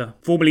Rochester,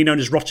 formerly known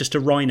as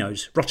Rochester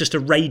Rhinos, Rochester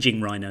Raging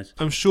Rhinos.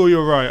 I'm sure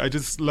you're right. I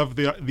just love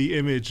the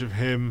image of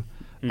him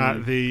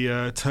at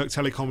the Turk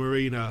Telecom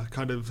Arena,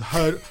 kind of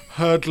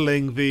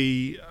hurdling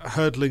the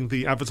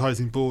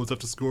advertising boards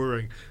after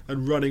scoring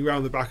and running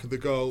around the back of the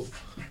goal.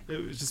 It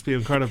would just be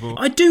incredible.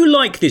 I do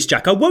like this,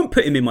 Jack. I won't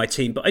put him in my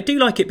team, but I do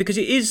like it because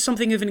it is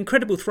something of an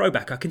incredible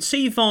throwback. I can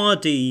see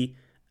Vardy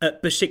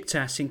at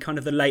Besiktas in kind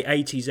of the late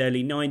 80s,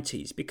 early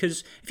 90s,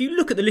 because if you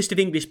look at the list of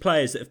English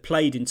players that have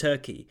played in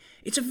Turkey,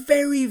 it's a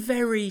very,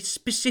 very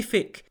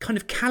specific kind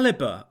of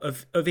calibre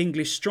of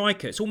English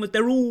striker.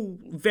 They're all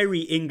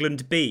very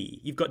England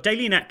B. You've got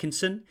Dalian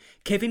Atkinson,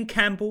 Kevin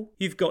Campbell,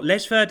 you've got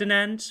Les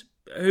Ferdinand,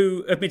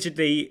 who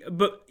admittedly,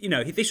 but you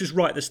know, this was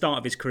right at the start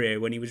of his career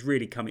when he was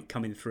really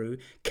coming through.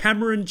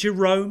 Cameron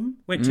Jerome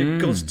went to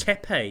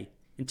Göztepe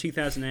in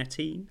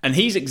 2018. And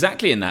he's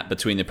exactly in that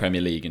between the Premier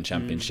League and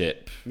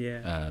Championship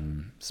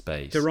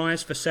space.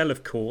 Darius Vassell,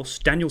 of course.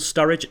 Daniel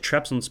Sturridge at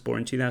Trabzonspor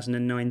in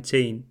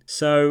 2019.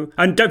 So,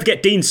 and don't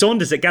forget Dean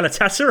Saunders at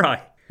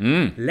Galatasaray.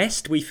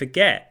 Lest we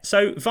forget.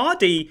 So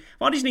Vardy's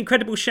an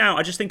incredible shout.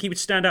 I just think he would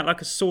stand out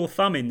like a sore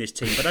thumb in this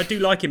team, but I do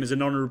like him as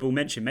an honourable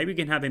mention. Maybe we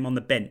can have him on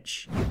the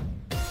bench.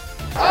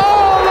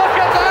 Oh, look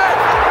at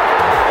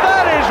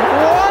that! That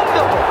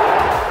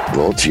is wonderful!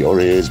 Brought to your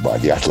ears by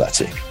The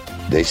Athletic.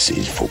 This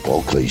is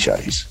Football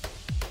Clichés.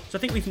 So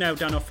I think we've now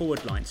done our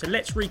forward line. So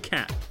let's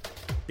recap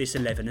this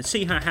 11 and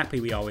see how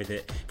happy we are with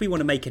it. If we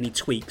want to make any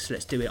tweaks,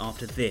 let's do it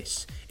after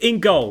this.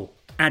 In goal,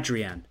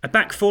 Adrian. A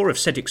back four of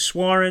Cedric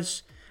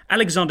Suarez,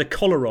 Alexander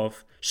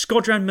Kolarov,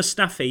 Shkodran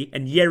Mustafi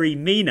and Yerry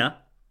Mina.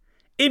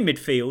 In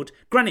midfield,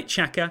 Granit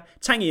Xhaka,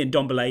 Tanguy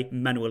Ndombele,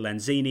 Manuel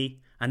Lanzini.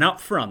 And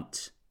up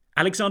front,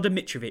 Alexander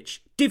Mitrovic,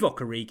 Divock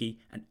Origi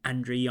and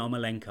Andriy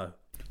Yarmolenko.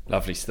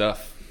 Lovely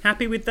stuff.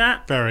 Happy with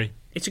that? Very.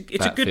 It's a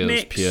good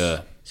mix.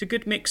 Pure. It's a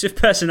good mix of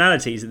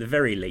personalities at the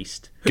very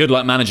least. Good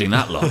luck managing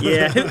that lot.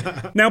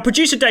 Yeah. Now,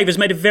 producer Dave has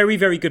made a very,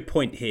 very good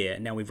point here.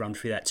 Now we've run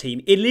through that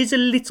team. It is a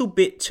little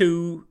bit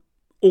too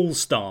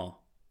all-star,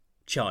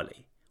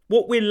 Charlie.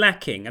 What we're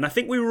lacking, and I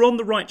think we were on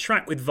the right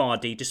track with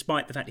Vardy,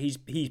 despite the fact he's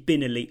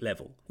been elite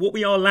level. What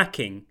we are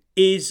lacking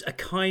is a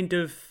kind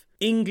of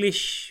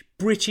English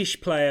British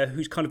player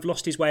who's kind of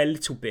lost his way a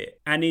little bit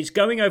and is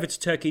going over to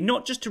Turkey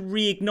not just to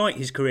reignite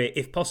his career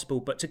if possible,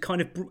 but to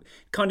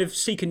kind of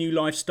seek a new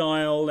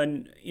lifestyle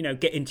and, you know,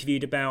 get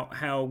interviewed about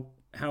how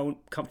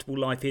comfortable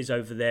life is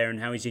over there and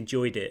how he's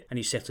enjoyed it and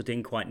he's settled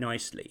in quite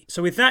nicely.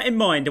 So with that in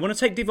mind, I want to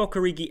take Divock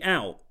Origi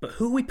out, but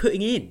who are we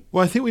putting in?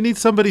 Well, I think we need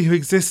somebody who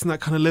exists in that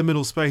kind of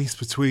liminal space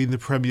between the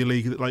Premier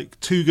League, like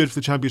too good for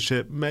the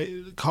Championship,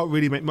 can't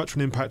really make much of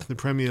an impact in the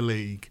Premier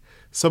League.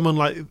 Someone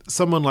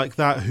like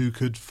that who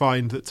could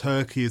find that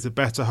Turkey is a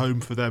better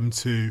home for them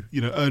to, you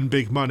know, earn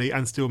big money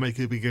and still make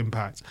a big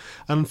impact.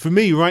 And for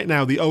me, right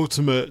now, the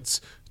ultimate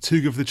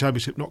too good for the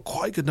Championship, not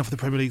quite good enough for the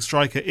Premier League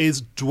striker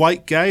is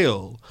Dwight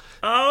Gale.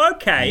 Oh,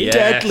 okay. Yes.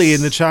 Deadly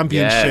in the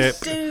Championship.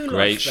 Yes.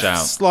 Great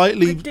shout.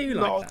 Slightly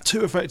not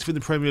too effective in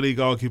the Premier League,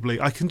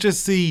 arguably. I can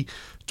just see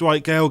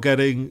Dwight Gale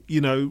getting, you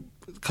know,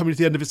 coming to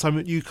the end of his time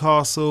at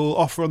Newcastle,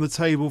 offer on the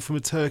table from a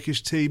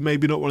Turkish team,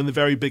 maybe not one of the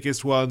very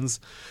biggest ones,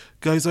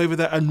 goes over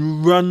there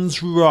and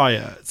runs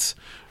riot,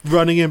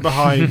 running in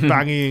behind,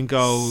 banging in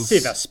goals.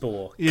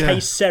 Sivasspor,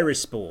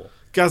 Kayserispor,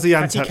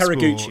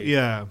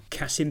 Gaziantepspor,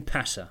 Kasim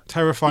Pasha.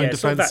 Terrifying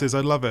defences.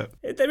 I love it.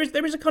 There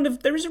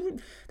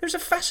is a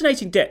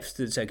fascinating depth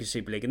to the Turkish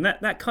Super League, and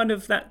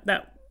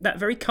that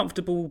very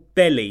comfortable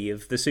belly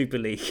of the Super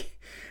League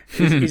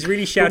He's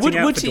really shouting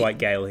out for Dwight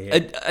Gale here.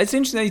 It's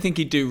interesting that you think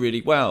he'd do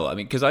really well. I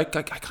mean, because I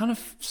kind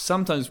of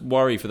sometimes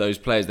worry for those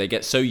players. They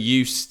get so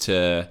used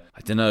to,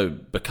 I don't know,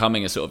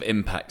 becoming a sort of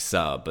impact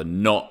sub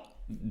and not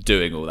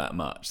doing all that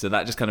much. So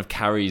that just kind of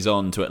carries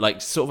on to it. Like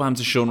sort of happened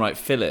to Sean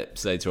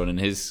Wright-Phillips later on in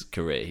his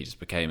career. He just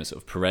became a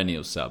sort of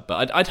perennial sub.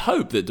 But I'd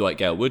hope that Dwight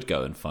Gale would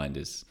go and find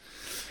his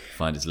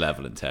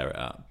level and tear it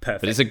up.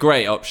 Perfect. But it's a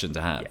great option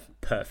to have. Yeah,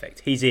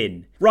 perfect. He's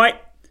in. Right.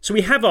 So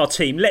we have our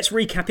team. Let's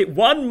recap it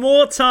one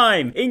more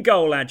time. In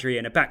goal,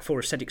 Adrian. A back four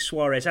of Cedric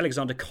Suarez,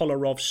 Alexander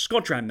Kolarov,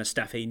 Shkodran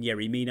Mustafi and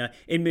Yerry Mina.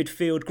 In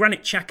midfield,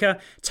 Granit Xhaka,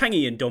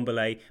 Tanguy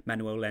Ndombele,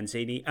 Manuel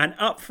Lanzini. And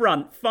up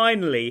front,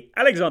 finally,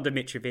 Alexander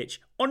Mitrovic,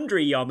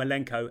 Andriy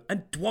Yarmolenko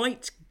and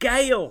Dwight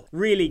Gale.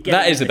 Really getting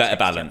that is a better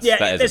balance. Yeah,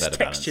 that is there's a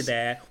better texture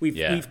balance.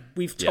 there.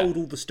 We've told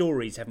all the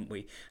stories, haven't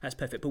we? That's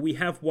perfect. But we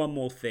have one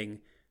more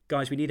thing.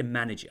 Guys, we need a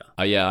manager.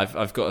 Oh, yeah,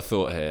 I've got a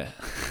thought here.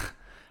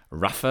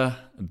 Rafa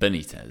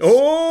Benitez.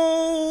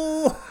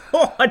 Oh,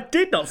 I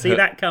did not see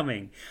that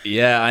coming.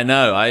 Yeah, I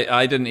know.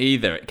 I didn't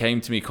either. It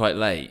came to me quite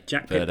late.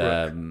 Jack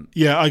Pitbrook.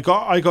 Yeah, I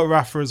got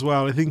Rafa as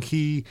well. I think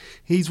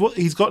he's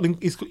got an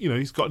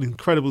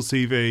incredible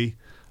CV.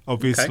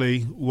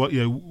 Obviously, won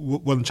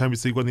the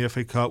Champions League, won the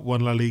FA Cup, won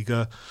La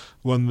Liga,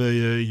 won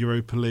the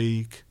Europa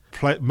League,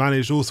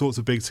 managed all sorts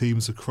of big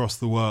teams across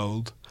the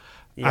world.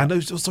 Yeah. And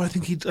also, I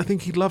think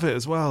he'd love it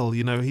as well.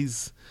 You know,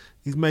 he's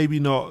maybe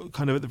not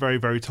kind of at the very,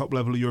 very top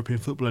level of European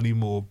football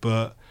anymore,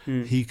 but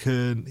he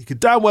could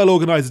damn well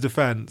organise a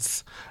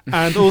defence.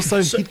 And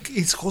also,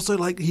 he's also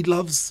like, he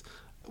loves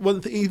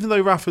one thing. Even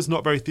though Rafa's not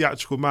a very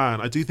theatrical man,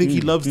 I do think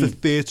he loves the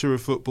theatre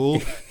of football.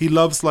 He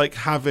loves like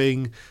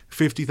having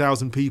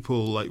 50,000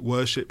 people like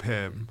worship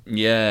him.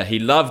 Yeah, he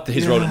loved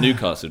his role at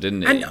Newcastle,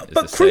 didn't he?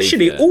 But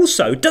crucially,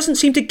 also doesn't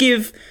seem to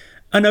give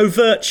an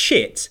overt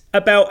shit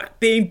about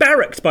being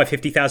barracked by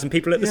 50,000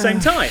 people at the same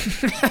time.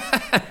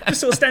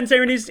 Just sort of stands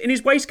there in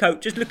his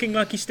waistcoat, just looking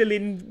like he's still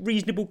in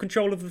reasonable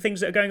control of the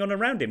things that are going on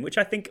around him, which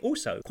I think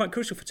also quite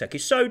crucial for Turkey.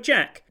 So,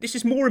 Jack, this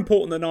is more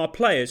important than our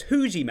players.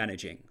 Who's he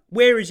managing?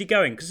 Where is he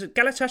going? Because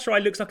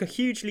Galatasaray looks like a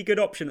hugely good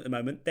option at the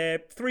moment. They're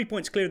 3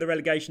 points clear of the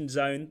relegation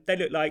zone. They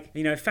look like,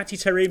 Fatih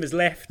Terim has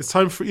left. It's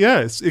time for,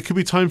 it could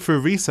be time for a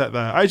reset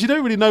there. I actually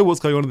don't really know what's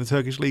going on in the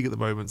Turkish league at the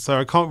moment, so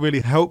I can't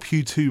really help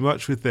you too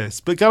much with this.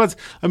 But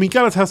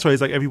Galatasaray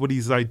is like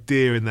everybody's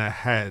idea in their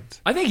head.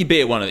 I think he'd be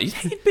at one of these.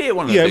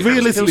 Yeah,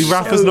 realistically,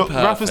 Rafa's not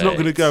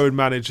going to go and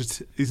manage.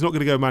 He's not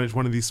going to go manage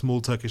one of these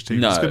small Turkish teams.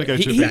 No, he's going to go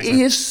to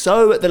he is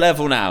so at the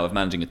level now of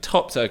managing a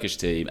top Turkish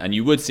team, and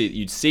you'd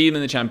see him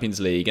in the Champions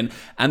League.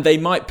 And they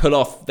might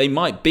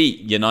beat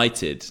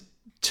United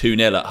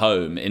 2-0 at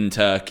home in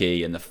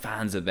Turkey, and the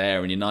fans are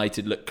there, and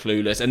United look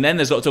clueless. And then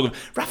there's a lot of talk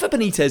of Rafa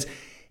Benitez.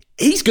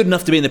 He's good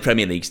enough to be in the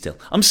Premier League still.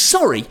 I'm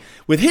sorry,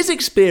 with his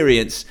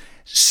experience,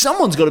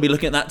 someone's got to be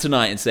looking at that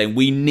tonight and saying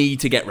we need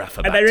to get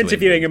Rafa back. And they're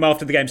interviewing him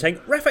after the game, saying,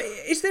 "Rafa,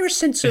 is there a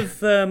sense of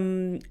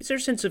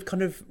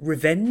kind of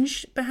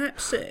revenge,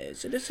 perhaps?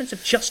 Is there a sense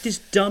of justice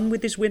done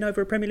with this win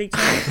over a Premier League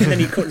team?" And then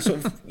he sort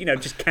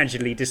of, just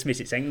casually dismiss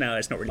it, saying, "No,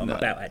 it's not really what I'm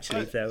about,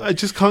 actually." So I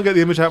just can't get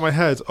the image out of my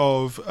head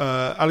of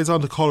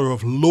Alexander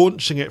Kolarov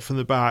launching it from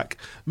the back.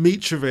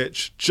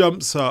 Mitrovic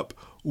jumps up,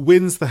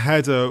 wins the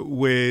header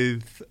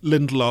with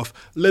Lindelof.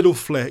 Little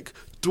flick.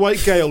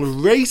 Dwight Gale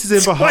races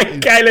in behind.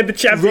 Dwight Gale in the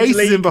Champions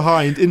League. In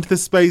behind into the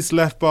space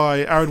left by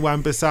Aaron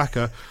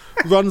Wan-Bissaka,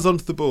 runs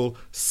onto the ball,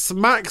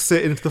 smacks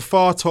it into the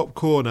far top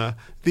corner.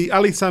 The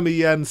Ali Sami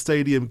Yen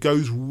Stadium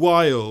goes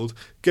wild.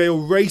 Gale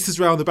races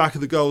round the back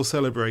of the goal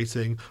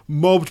celebrating,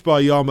 mobbed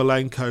by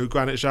Yarmolenko,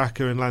 Granit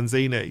Xhaka and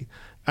Lanzini.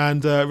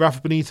 And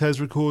Rafa Benitez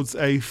records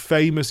a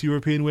famous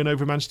European win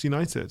over Manchester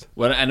United.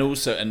 Well,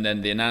 and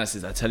then the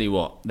analysis, I tell you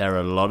what, there are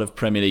a lot of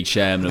Premier League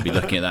chairmen who'll be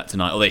looking at that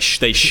tonight. Or they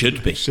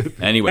should be.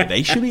 Anyway,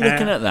 they should be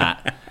looking at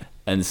that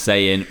and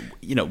saying,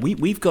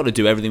 we've got to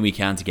do everything we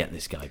can to get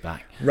this guy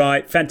back.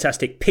 Right,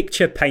 fantastic.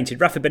 Picture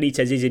painted. Rafa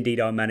Benitez is indeed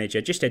our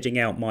manager, just edging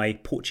out my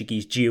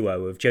Portuguese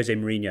duo of Jose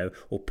Mourinho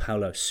or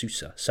Paulo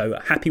Sousa. So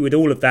happy with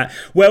all of that.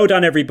 Well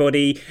done,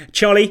 everybody.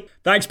 Charlie,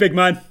 thanks, big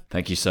man.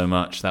 Thank you so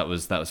much. That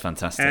was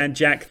fantastic. And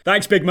Jack,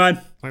 thanks, big man.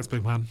 Thanks,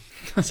 big man.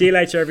 See you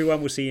later, everyone.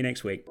 We'll see you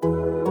next week.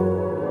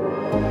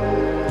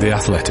 The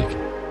Athletic.